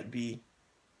Sharia might be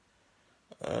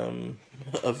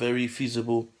a very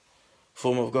feasible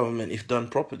form of government if done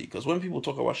properly. Because when people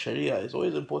talk about Sharia, it's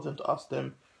always important to ask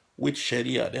them which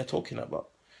Sharia they're talking about,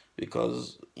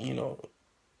 because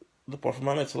the Prophet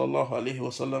Muhammad sallallahu alaihi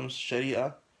wasallam's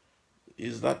Sharia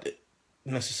is that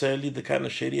necessarily the kind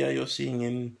of Sharia you're seeing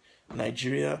in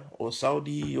Nigeria or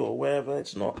Saudi or wherever.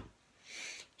 It's not.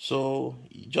 So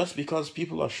just because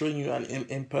people are showing you an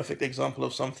imperfect example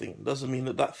of something doesn't mean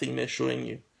that thing they're showing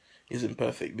you is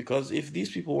imperfect. Because if these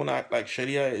people want to act like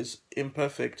Sharia is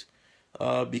imperfect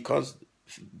because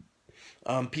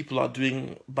people are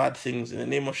doing bad things in the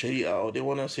name of Sharia, or they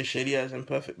want to say Sharia is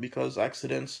imperfect because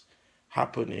accidents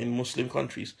happen in Muslim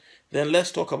countries, then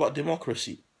let's talk about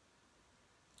democracy.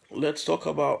 Let's talk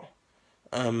about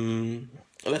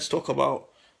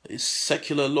It's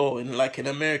secular law in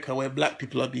America where black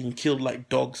people are being killed like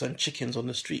dogs and chickens on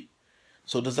the street.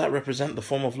 So does that represent the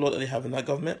form of law that they have in that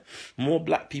government? More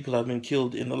black people have been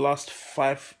killed in the last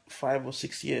 5 or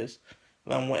 6 years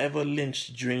than were ever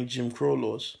lynched during Jim Crow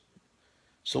laws.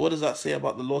 So what does that say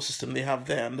about the law system they have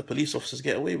there, and the police officers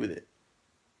get away with it?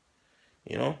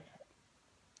 You know?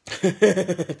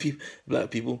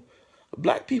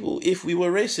 Black people, if we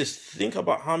were racist, think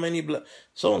about how many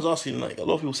someone's asking, like, a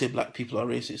lot of people say black people are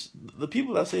racist. The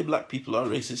people that say black people are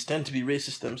racist tend to be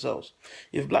racist themselves.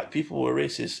 If black people were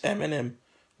racist, Eminem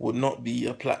would not be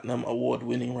a platinum award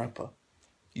winning rapper.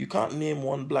 You can't name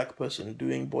one black person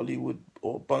doing Bollywood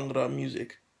or Bhangra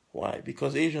music. Why?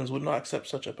 Because Asians would not accept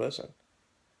such a person.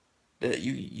 That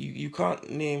you can't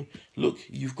name. Look,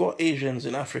 you've got Asians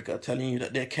in Africa telling you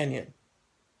that they're Kenyan,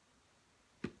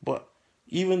 but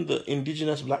even the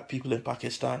indigenous black people in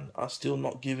Pakistan are still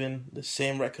not given the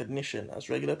same recognition as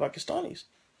regular Pakistanis.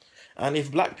 And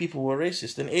if black people were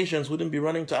racist, then Asians wouldn't be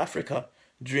running to Africa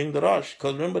during the Raj.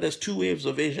 Because remember, there's two waves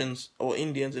of Asians or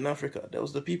Indians in Africa. There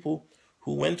was the people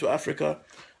who went to Africa,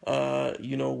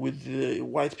 with the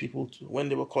white people when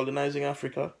they were colonizing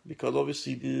Africa. Because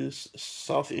obviously the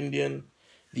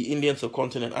Indian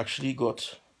subcontinent actually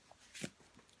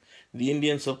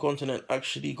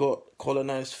got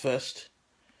colonized first.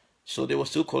 So they were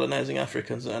still colonizing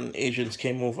Africans, and Asians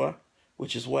came over,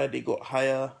 which is why they got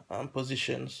higher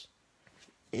positions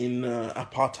in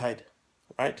apartheid,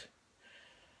 right?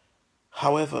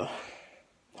 However,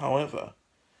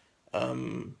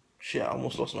 shit, I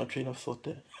almost lost my train of thought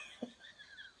there.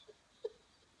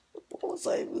 What was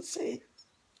I even saying?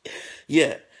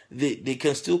 Yeah, they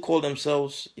can still call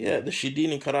themselves, the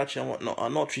Shideen in Karachi and whatnot are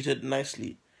not treated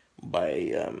nicely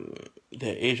by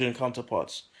their Asian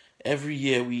counterparts. Every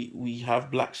year we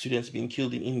have black students being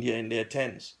killed in India in their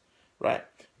tens, right?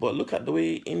 But look at the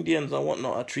way Indians and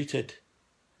whatnot are treated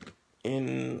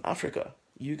in Africa.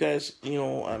 You guys,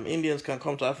 Indians can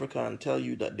come to Africa and tell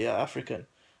you that they are African,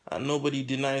 and nobody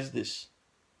denies this.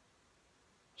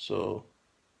 So,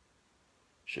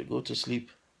 should go to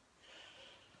sleep.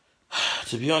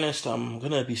 To be honest, I'm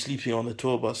gonna be sleeping on the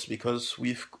tour bus because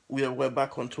we're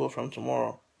back on tour from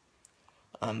tomorrow,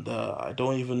 and I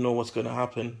don't even know what's gonna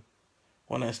happen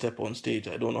when I step on stage.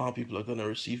 I don't know how people are gonna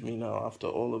receive me now after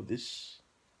all of this,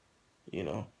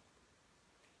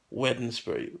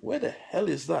 Wednesbury. Where the hell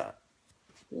is that?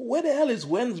 Where the hell is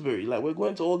Wednesbury? Like, we're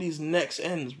going to all these next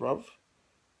ends, bruv.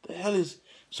 The hell is...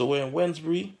 So we're in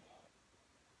Wednesbury,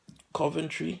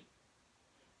 Coventry,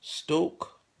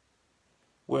 Stoke.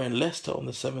 We're in Leicester on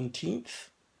the 17th.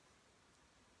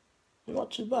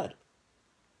 Not too bad.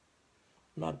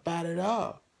 Not bad at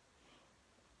all.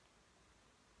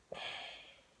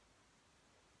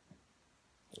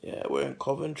 Yeah, we're in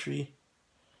Coventry,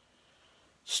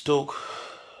 Stoke,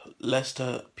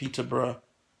 Leicester, Peterborough.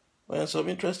 We're in some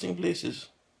interesting places.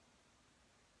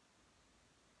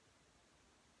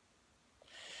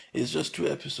 It's just 2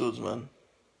 episodes, man.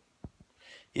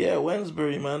 Yeah,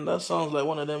 Wednesbury, man. That sounds like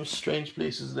one of them strange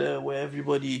places there where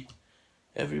everybody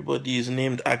is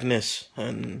named Agnes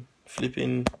and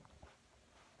flipping,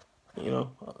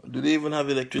 do they even have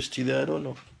electricity there? I don't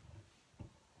know.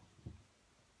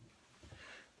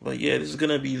 But yeah, this is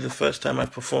going to be the first time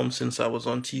I've performed since I was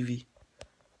on TV.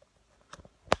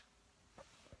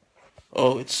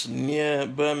 Oh, it's near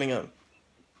Birmingham.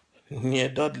 Near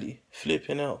Dudley.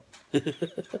 Flipping out.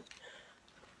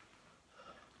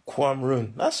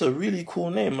 Quamroon. That's a really cool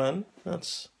name, man.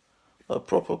 That's a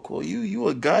proper cool. You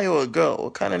a guy or a girl?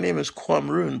 What kind of name is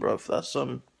Quamroon, bruv? That's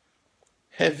some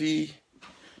heavy...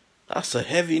 That's a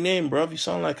heavy name, bruv. You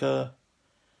sound like a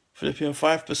flipping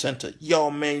 5%er.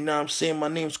 Yo, man, you know what I'm saying? My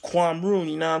name's Quamroon,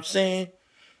 you know what I'm saying?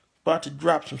 About to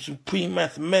drop some supreme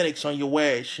mathematics on your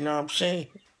ass, you know what I'm saying?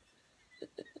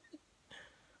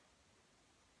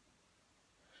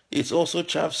 It's also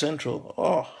Chav Central.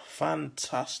 Oh,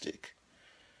 fantastic.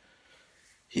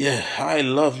 Yeah, I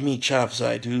love me Chavs,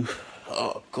 I do.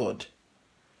 Oh, God.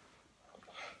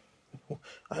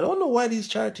 I don't know why these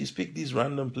charities pick these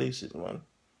random places, man.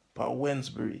 But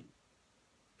Wednesbury.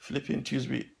 Flipping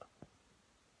Tuesday.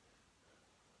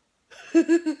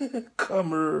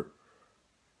 Cameroon.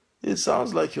 It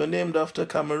sounds like you're named after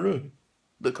Cameroon,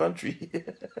 the country.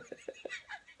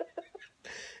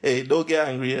 Hey, don't get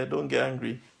angry here. Don't get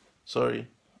angry. Sorry.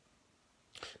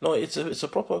 No, it's a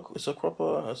proper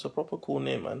cool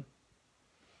name, man.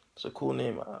 It's a cool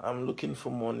name. I'm looking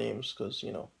for more names because,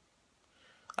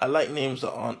 I like names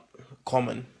that aren't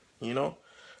common,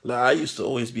 Like, I used to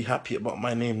always be happy about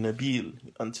my name,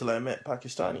 Nabil, until I met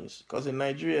Pakistanis. Because in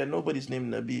Nigeria, nobody's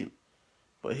named Nabil.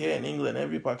 But here in England,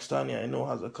 every Pakistani I know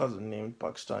has a cousin named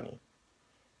Pakistani.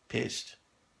 paste.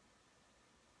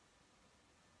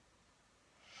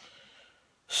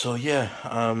 So yeah,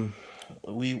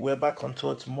 we're back on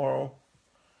tour tomorrow,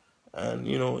 and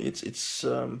you know it's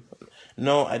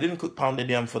no, I didn't cook pounded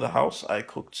yam for the house. I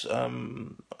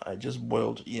just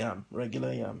boiled yam,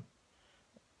 regular yam,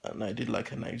 and I did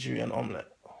like a Nigerian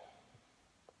omelette.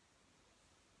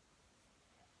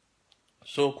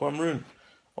 So Cameroon.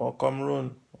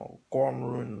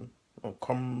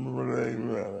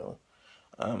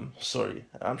 Sorry.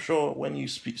 I'm sure when you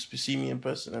see me in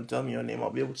person and tell me your name,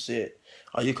 I'll be able to say it.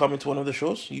 Are you coming to one of the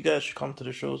shows? You guys should come to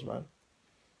the shows, man.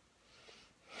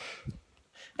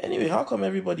 Anyway, how come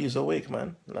everybody is awake,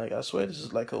 man? Like, I swear this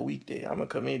is like a weekday. I'm a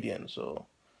comedian, so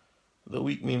the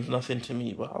week means nothing to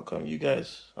me. But how come you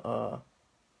guys are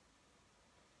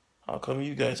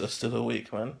still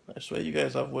awake, man? I swear you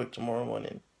guys have work tomorrow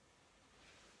morning.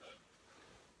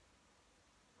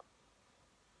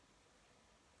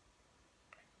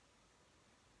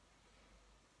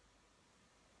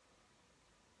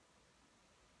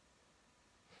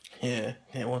 Yeah,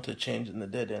 they want to change in the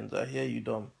dead ends. I hear you,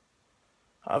 Dom.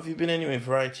 How have you been anyway,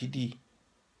 Variety D?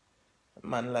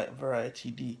 Man like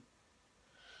Variety D.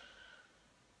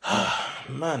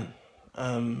 Man.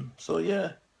 So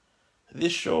yeah,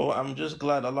 this show, I'm just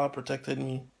glad Allah protected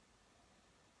me.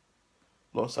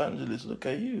 Los Angeles, look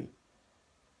at you.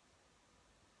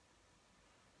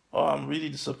 Oh, I'm really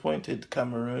disappointed,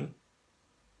 Cameroon.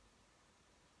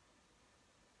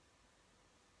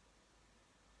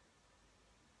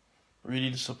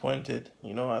 Really disappointed.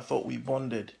 You know, I thought we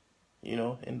bonded, you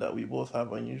know, in that we both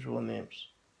have unusual names.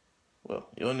 Well,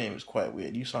 your name is quite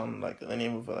weird. You sound like the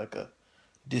name of like a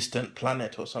distant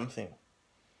planet or something.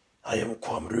 I am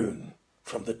Cameroon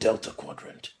from the Delta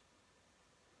Quadrant.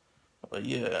 But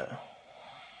yeah.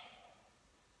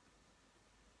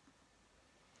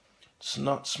 It's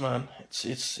nuts, man.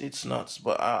 It's nuts.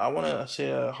 But I want to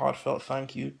say a heartfelt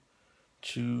thank you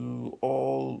to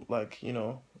all, like, you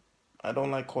know, I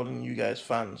don't like calling you guys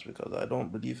fans because I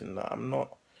don't believe in that. I'm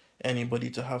not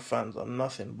anybody to have fans. I'm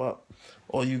nothing but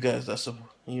all you guys that's,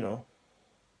 you know.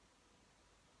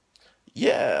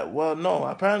 Yeah, well, no,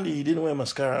 apparently he didn't wear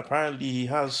mascara. Apparently he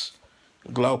has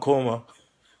glaucoma,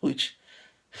 which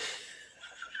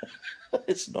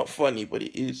it's not funny, but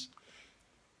it is.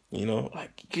 You know,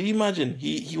 like, can you imagine?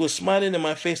 He was smiling in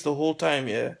my face the whole time,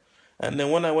 yeah? And then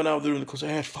when I went out of the room, because I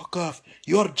had, fuck off.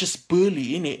 You're just burly,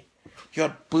 innit?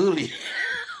 You're burly.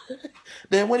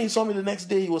 Then when he saw me the next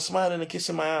day, he was smiling and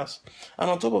kissing my ass. And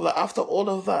on top of that, after all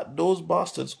of that, those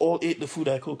bastards all ate the food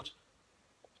I cooked.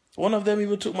 One of them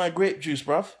even took my grape juice,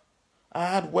 bruv. I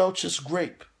had Welch's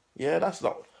grape. Yeah, that's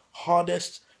the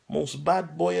hardest, most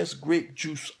bad boyest grape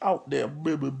juice out there,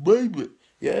 baby, baby.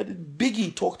 Yeah,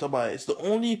 Biggie talked about it. It's the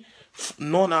only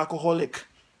non-alcoholic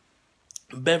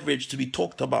beverage to be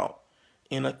talked about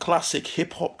in a classic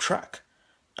hip-hop track.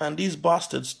 And these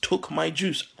bastards took my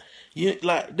juice.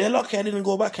 Like, they're lucky I didn't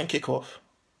go back and kick off.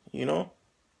 You know?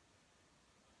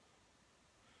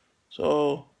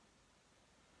 So,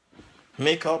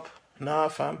 makeup, nah,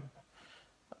 fam.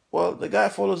 Well, the guy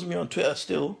follows me on Twitter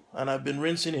still, and I've been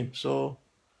rinsing him, so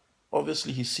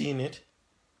obviously he's seen it.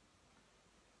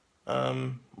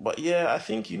 But yeah, I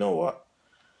think, you know what?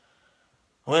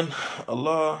 When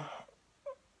Allah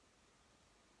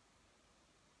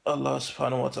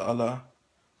subhanahu wa ta'ala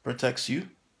protects you,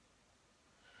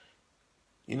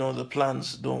 you know, the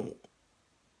plans don't.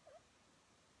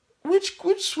 Which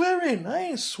swearing? I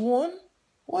ain't sworn.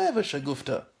 Whatever,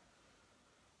 Shagufta.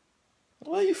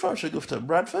 Where are you from, Shagufta?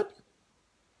 Bradford?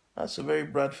 That's a very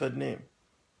Bradford name.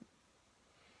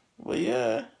 But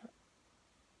yeah.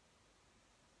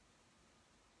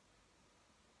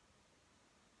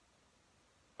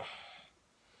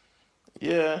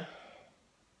 Yeah.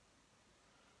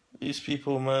 These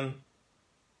people, man.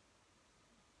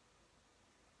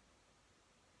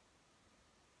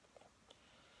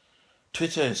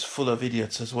 Twitter is full of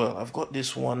idiots as well. I've got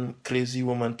this one crazy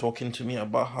woman talking to me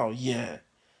about how, yeah,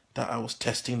 that I was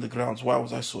testing the grounds. Why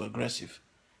was I so aggressive?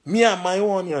 Me and my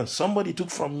own onion, somebody took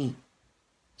from me.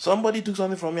 Somebody took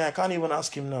something from me. I can't even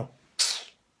ask him now.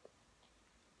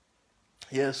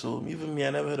 Yeah, so even me, I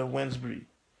never heard of Wednesbury.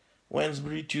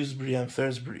 Wednesbury, Tuesbury, and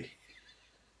Thursbury.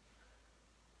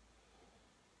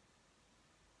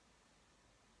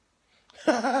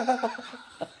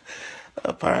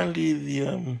 Apparently,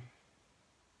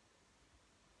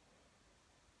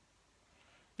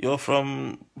 you're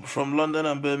from London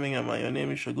and Birmingham, and your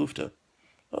name is Shagufta.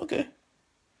 Okay.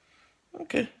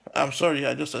 Okay. I'm sorry,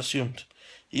 I just assumed.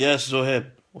 Yes,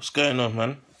 Zoheb. What's going on,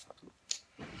 man?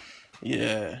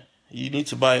 Yeah. You need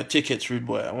to buy your tickets, rude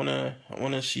boy. I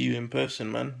wanna see you in person,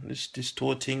 man. This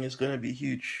tour thing is gonna be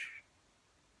huge.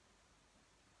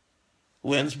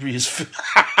 Wednesbury is.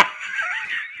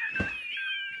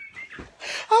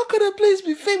 How could a place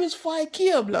be famous for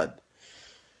IKEA, blood?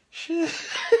 Shit.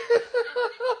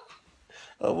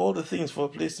 Of all the things for a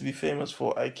place to be famous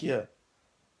for, IKEA.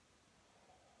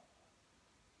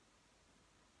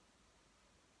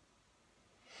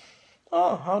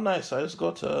 Oh, how nice. I just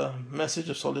got a message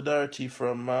of solidarity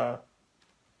from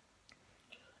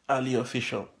Ali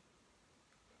Official.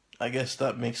 I guess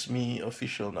that makes me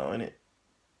official now, innit?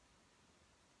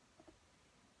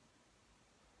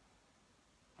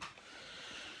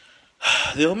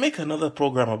 They'll make another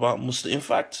program about Muslim. In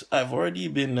fact, I've already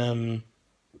been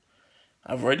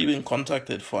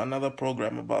contacted for another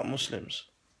program about Muslims.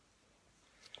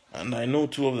 And I know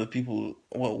two of the people,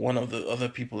 well, one of the other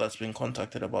people that's been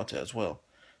contacted about it as well.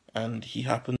 And he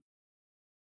happened.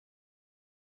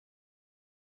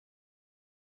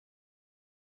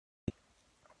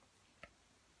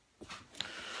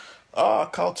 Ah,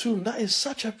 Khartoum, that is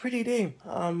such a pretty name.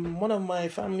 One of my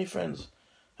family friends,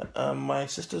 one of my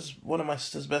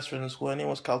sister's best friends, her name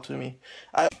was Khartoumi.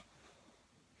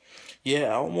 Yeah,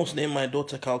 I almost named my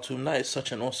daughter Khartoum. That is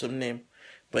such an awesome name.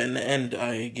 But in the end,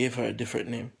 I gave her a different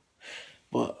name.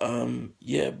 But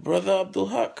yeah, brother Abdul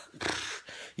Haq,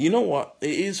 you know what? It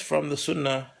is from the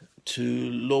Sunnah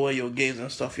to lower your gaze and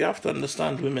stuff. You have to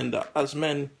understand, women, that as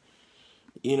men,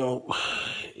 you know,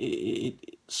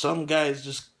 some guys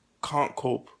just can't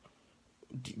cope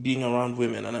being around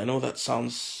women. And I know that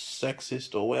sounds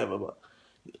sexist or whatever, but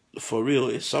for real,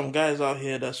 it's some guys out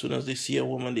here that as soon as they see a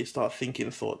woman, they start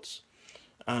thinking thoughts.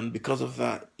 And because of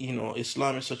that, you know,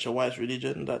 Islam is such a wise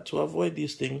religion that to avoid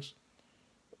these things,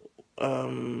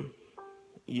 um,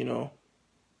 you know,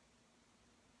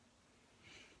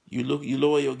 you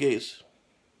lower your gaze.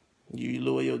 You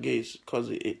lower your gaze because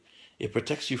it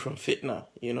protects you from fitna,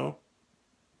 you know.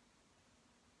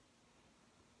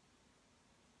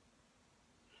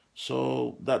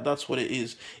 So that's what it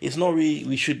is. It's not really.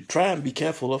 We should try and be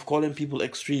careful of calling people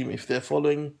extreme if they're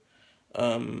following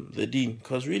the deen,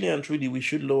 because really and truly we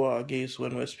should lower our gaze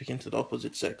when we're speaking to the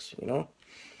opposite sex, you know.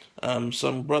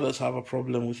 Some brothers have a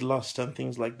problem with lust and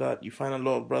things like that. You find a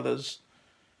lot of brothers,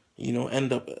 you know,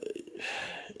 end up,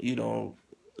 you know,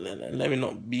 let me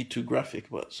not be too graphic,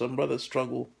 but some brothers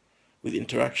struggle with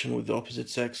interaction with the opposite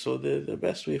sex. So the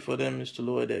best way for them is to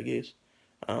lower their gaze.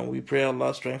 We pray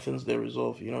Allah strengthens their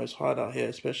resolve. You know, it's hard out here,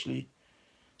 especially,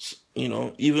 you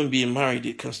know, even being married,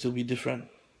 it can still be different.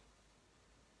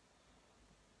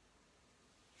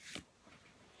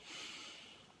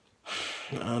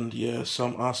 And yeah,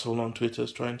 some asshole on Twitter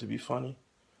is trying to be funny.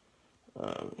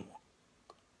 Um,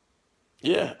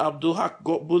 yeah, Abdul Haq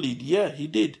got bullied. Yeah, he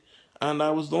did. And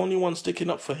I was the only one sticking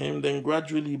up for him. Then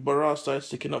gradually Bara started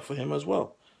sticking up for him as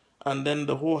well. And then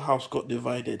the whole house got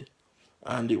divided.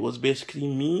 And it was basically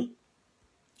me,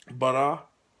 Bara,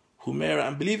 Humaira.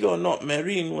 And believe it or not,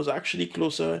 Marine was actually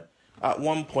closer at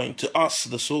one point to us,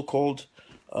 the so-called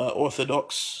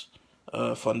orthodox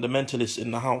fundamentalists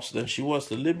in the house, than she was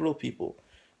the liberal people.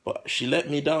 But she let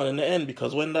me down in the end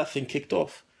because when that thing kicked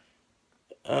off,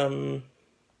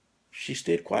 she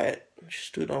stayed quiet. She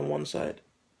stood on one side.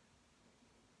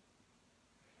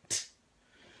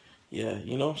 Yeah,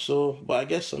 you know, so, but I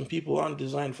guess some people aren't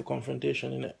designed for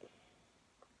confrontation, innit?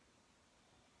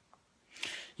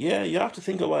 Yeah, you have to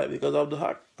think about it because of the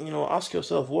hack, you know, ask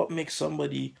yourself what makes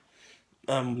somebody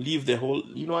leave their whole,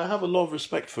 you know, I have a lot of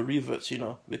respect for reverts, you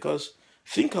know, because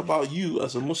think about you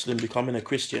as a Muslim becoming a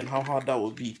Christian, how hard that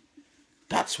would be.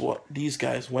 That's what these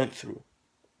guys went through.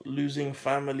 Losing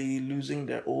family, losing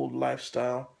their old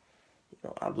lifestyle. You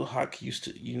know, Abdul Haq used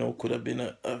to, you know, could have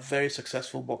been a very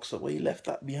successful boxer, but he left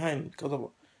that behind because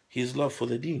of his love for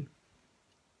the deen.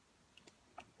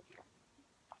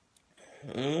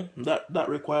 That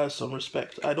requires some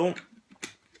respect. I don't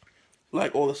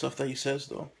like all the stuff that he says,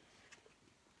 though.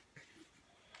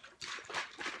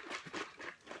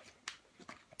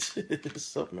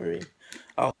 Submarine.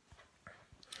 Oh.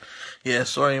 Yeah,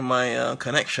 sorry, my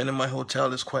connection in my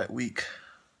hotel is quite weak.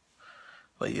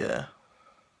 But yeah.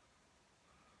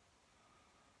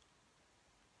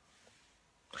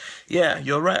 Yeah,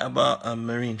 you're right about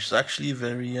Marine. She's actually a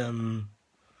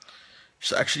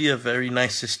very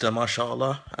nice sister,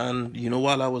 mashallah. And you know,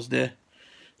 while I was there,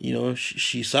 you know,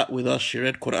 she sat with us, she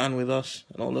read Quran with us,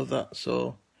 and all of that.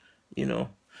 So, you know,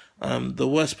 the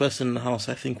worst person in the house,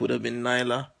 I think, would have been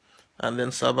Naila, and then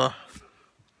Sabah,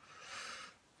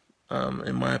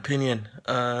 in my opinion.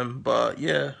 But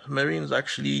yeah, Marine's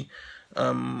actually,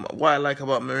 what I like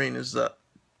about Marine is that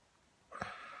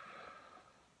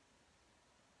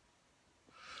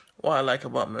what I like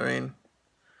about Marine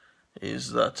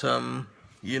is that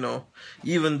you know,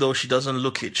 even though she doesn't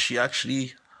look it, she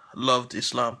actually loved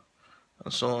Islam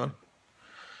and so on.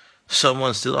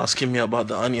 Someone's still asking me about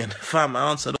the onion. Fam, I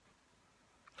answered.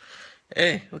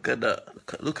 Hey, look at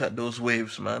that. Look at those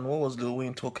waves, man. What was Lil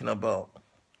Wayne talking about?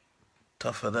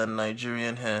 Tougher than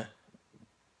Nigerian hair.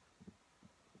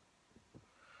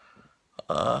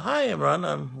 Hi, Imran.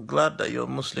 I'm glad that you're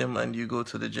Muslim and you go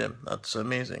to the gym. That's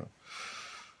amazing.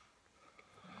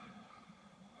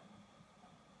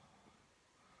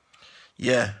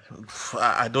 Yeah,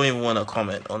 I don't even want to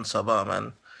comment on Sabah,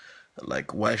 man.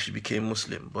 Like why she became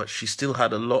Muslim, but she still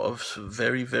had a lot of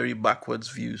very, very backwards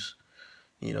views.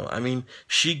 You know, I mean,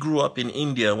 she grew up in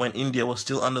India when India was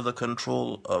still under the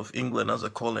control of England as a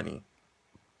colony.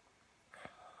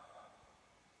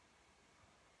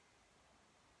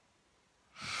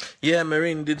 Yeah,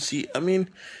 Marine did see. I mean,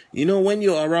 you know, when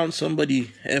you're around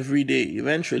somebody every day,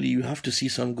 eventually you have to see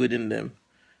some good in them,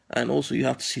 and also you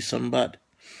have to see some bad.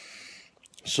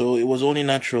 So it was only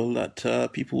natural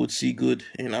that people would see good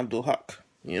in Abdul Haq,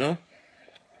 you know?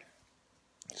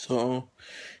 So,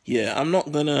 yeah, I'm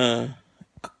not gonna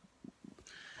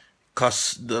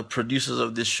cuss the producers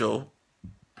of this show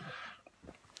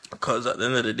because at the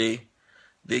end of the day,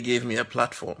 they gave me a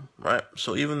platform, right?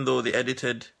 So even though they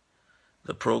edited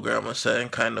the program a certain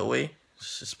kind of way,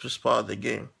 it's just part of the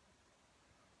game.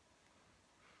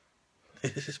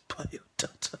 This is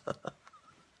Tata.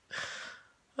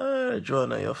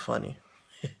 Joanna, you're funny.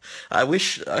 I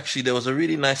wish actually there was a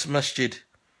really nice masjid.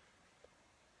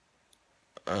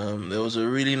 There was a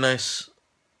really nice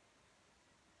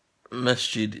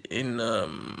masjid in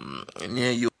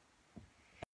near you.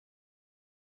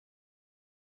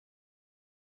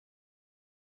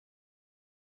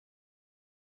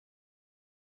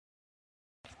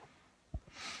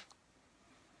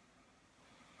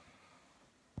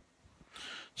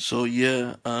 So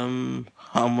yeah,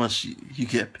 how much you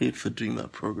get paid for doing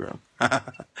that program?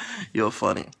 You're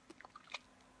funny.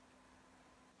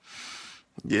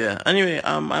 Yeah. Anyway,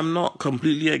 I'm not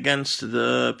completely against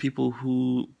the people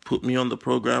who put me on the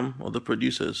program or the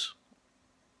producers.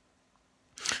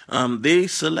 They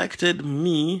selected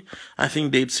me. I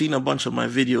think they'd seen a bunch of my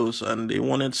videos and they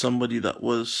wanted somebody that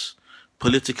was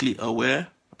politically aware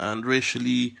and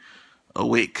racially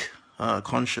awake,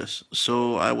 conscious.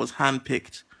 So I was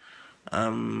handpicked,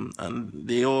 and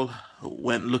they all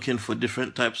went looking for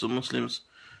different types of Muslims.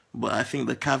 But I think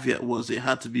the caveat was it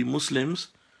had to be Muslims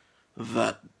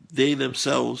that they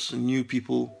themselves knew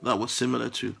people that were similar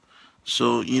to.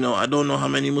 So, you know, I don't know how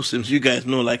many Muslims you guys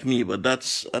know like me, but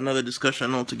that's another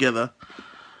discussion altogether.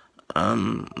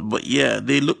 But yeah,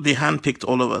 they handpicked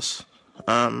all of us.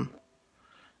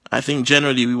 I think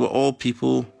generally we were all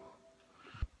people.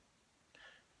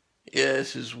 Yeah,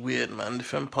 this is weird, man.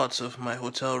 Different parts of my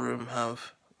hotel room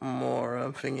have more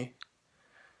thingy.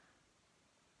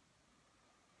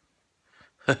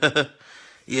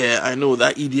 Yeah, I know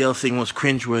that EDL thing was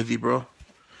cringeworthy, bro.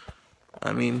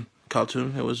 I mean,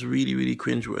 Cartoon, it was really, really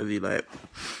cringeworthy. Like,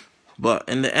 but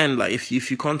in the end, like, if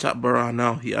you contact Bara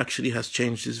now, he actually has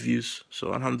changed his views.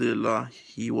 So, alhamdulillah,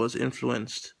 he was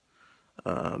influenced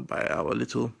by our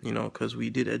little, you know, because we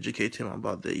did educate him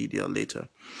about the EDL later.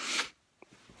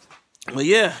 But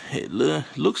yeah, it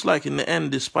looks like in the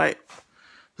end, despite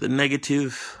the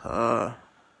negative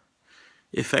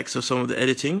effects of some of the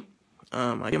editing,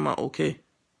 I came out okay.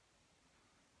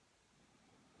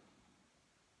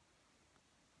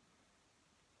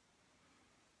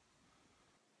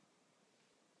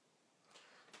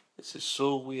 This is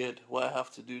so weird what I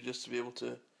have to do just to be able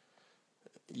to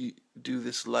do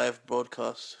this live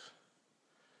broadcast.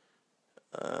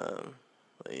 But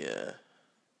yeah.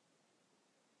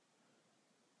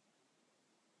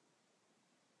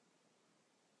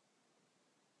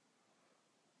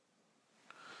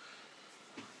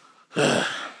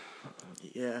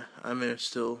 Yeah, I'm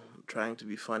still trying to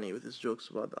be funny with his jokes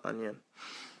about the onion.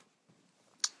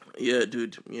 Yeah,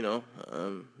 dude, you know,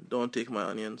 don't take my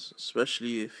onions,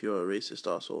 especially if you're a racist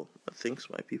asshole that thinks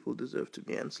my people deserve to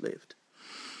be enslaved.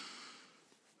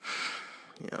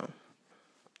 You know.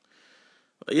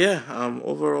 But yeah,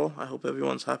 overall, I hope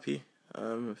everyone's happy.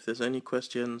 If there's any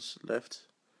questions left,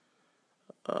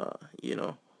 you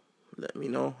know, let me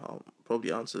know. I'll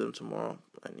probably answer them tomorrow.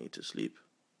 I need to sleep.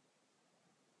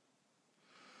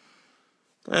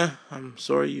 I'm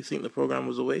sorry you think the program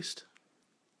was a waste.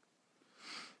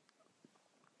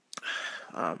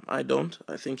 I don't.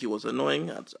 I think it was annoying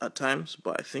at times,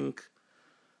 but I think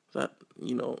that,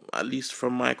 you know, at least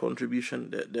from my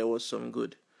contribution, there was some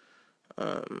good.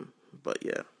 But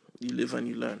yeah, you live and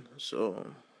you learn.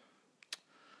 So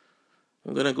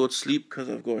I'm gonna go to sleep because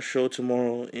I've got a show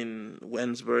tomorrow in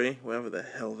Wednesbury, wherever the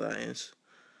hell that is.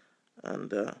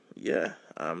 And yeah,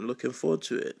 I'm looking forward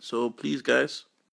to it. So please, guys,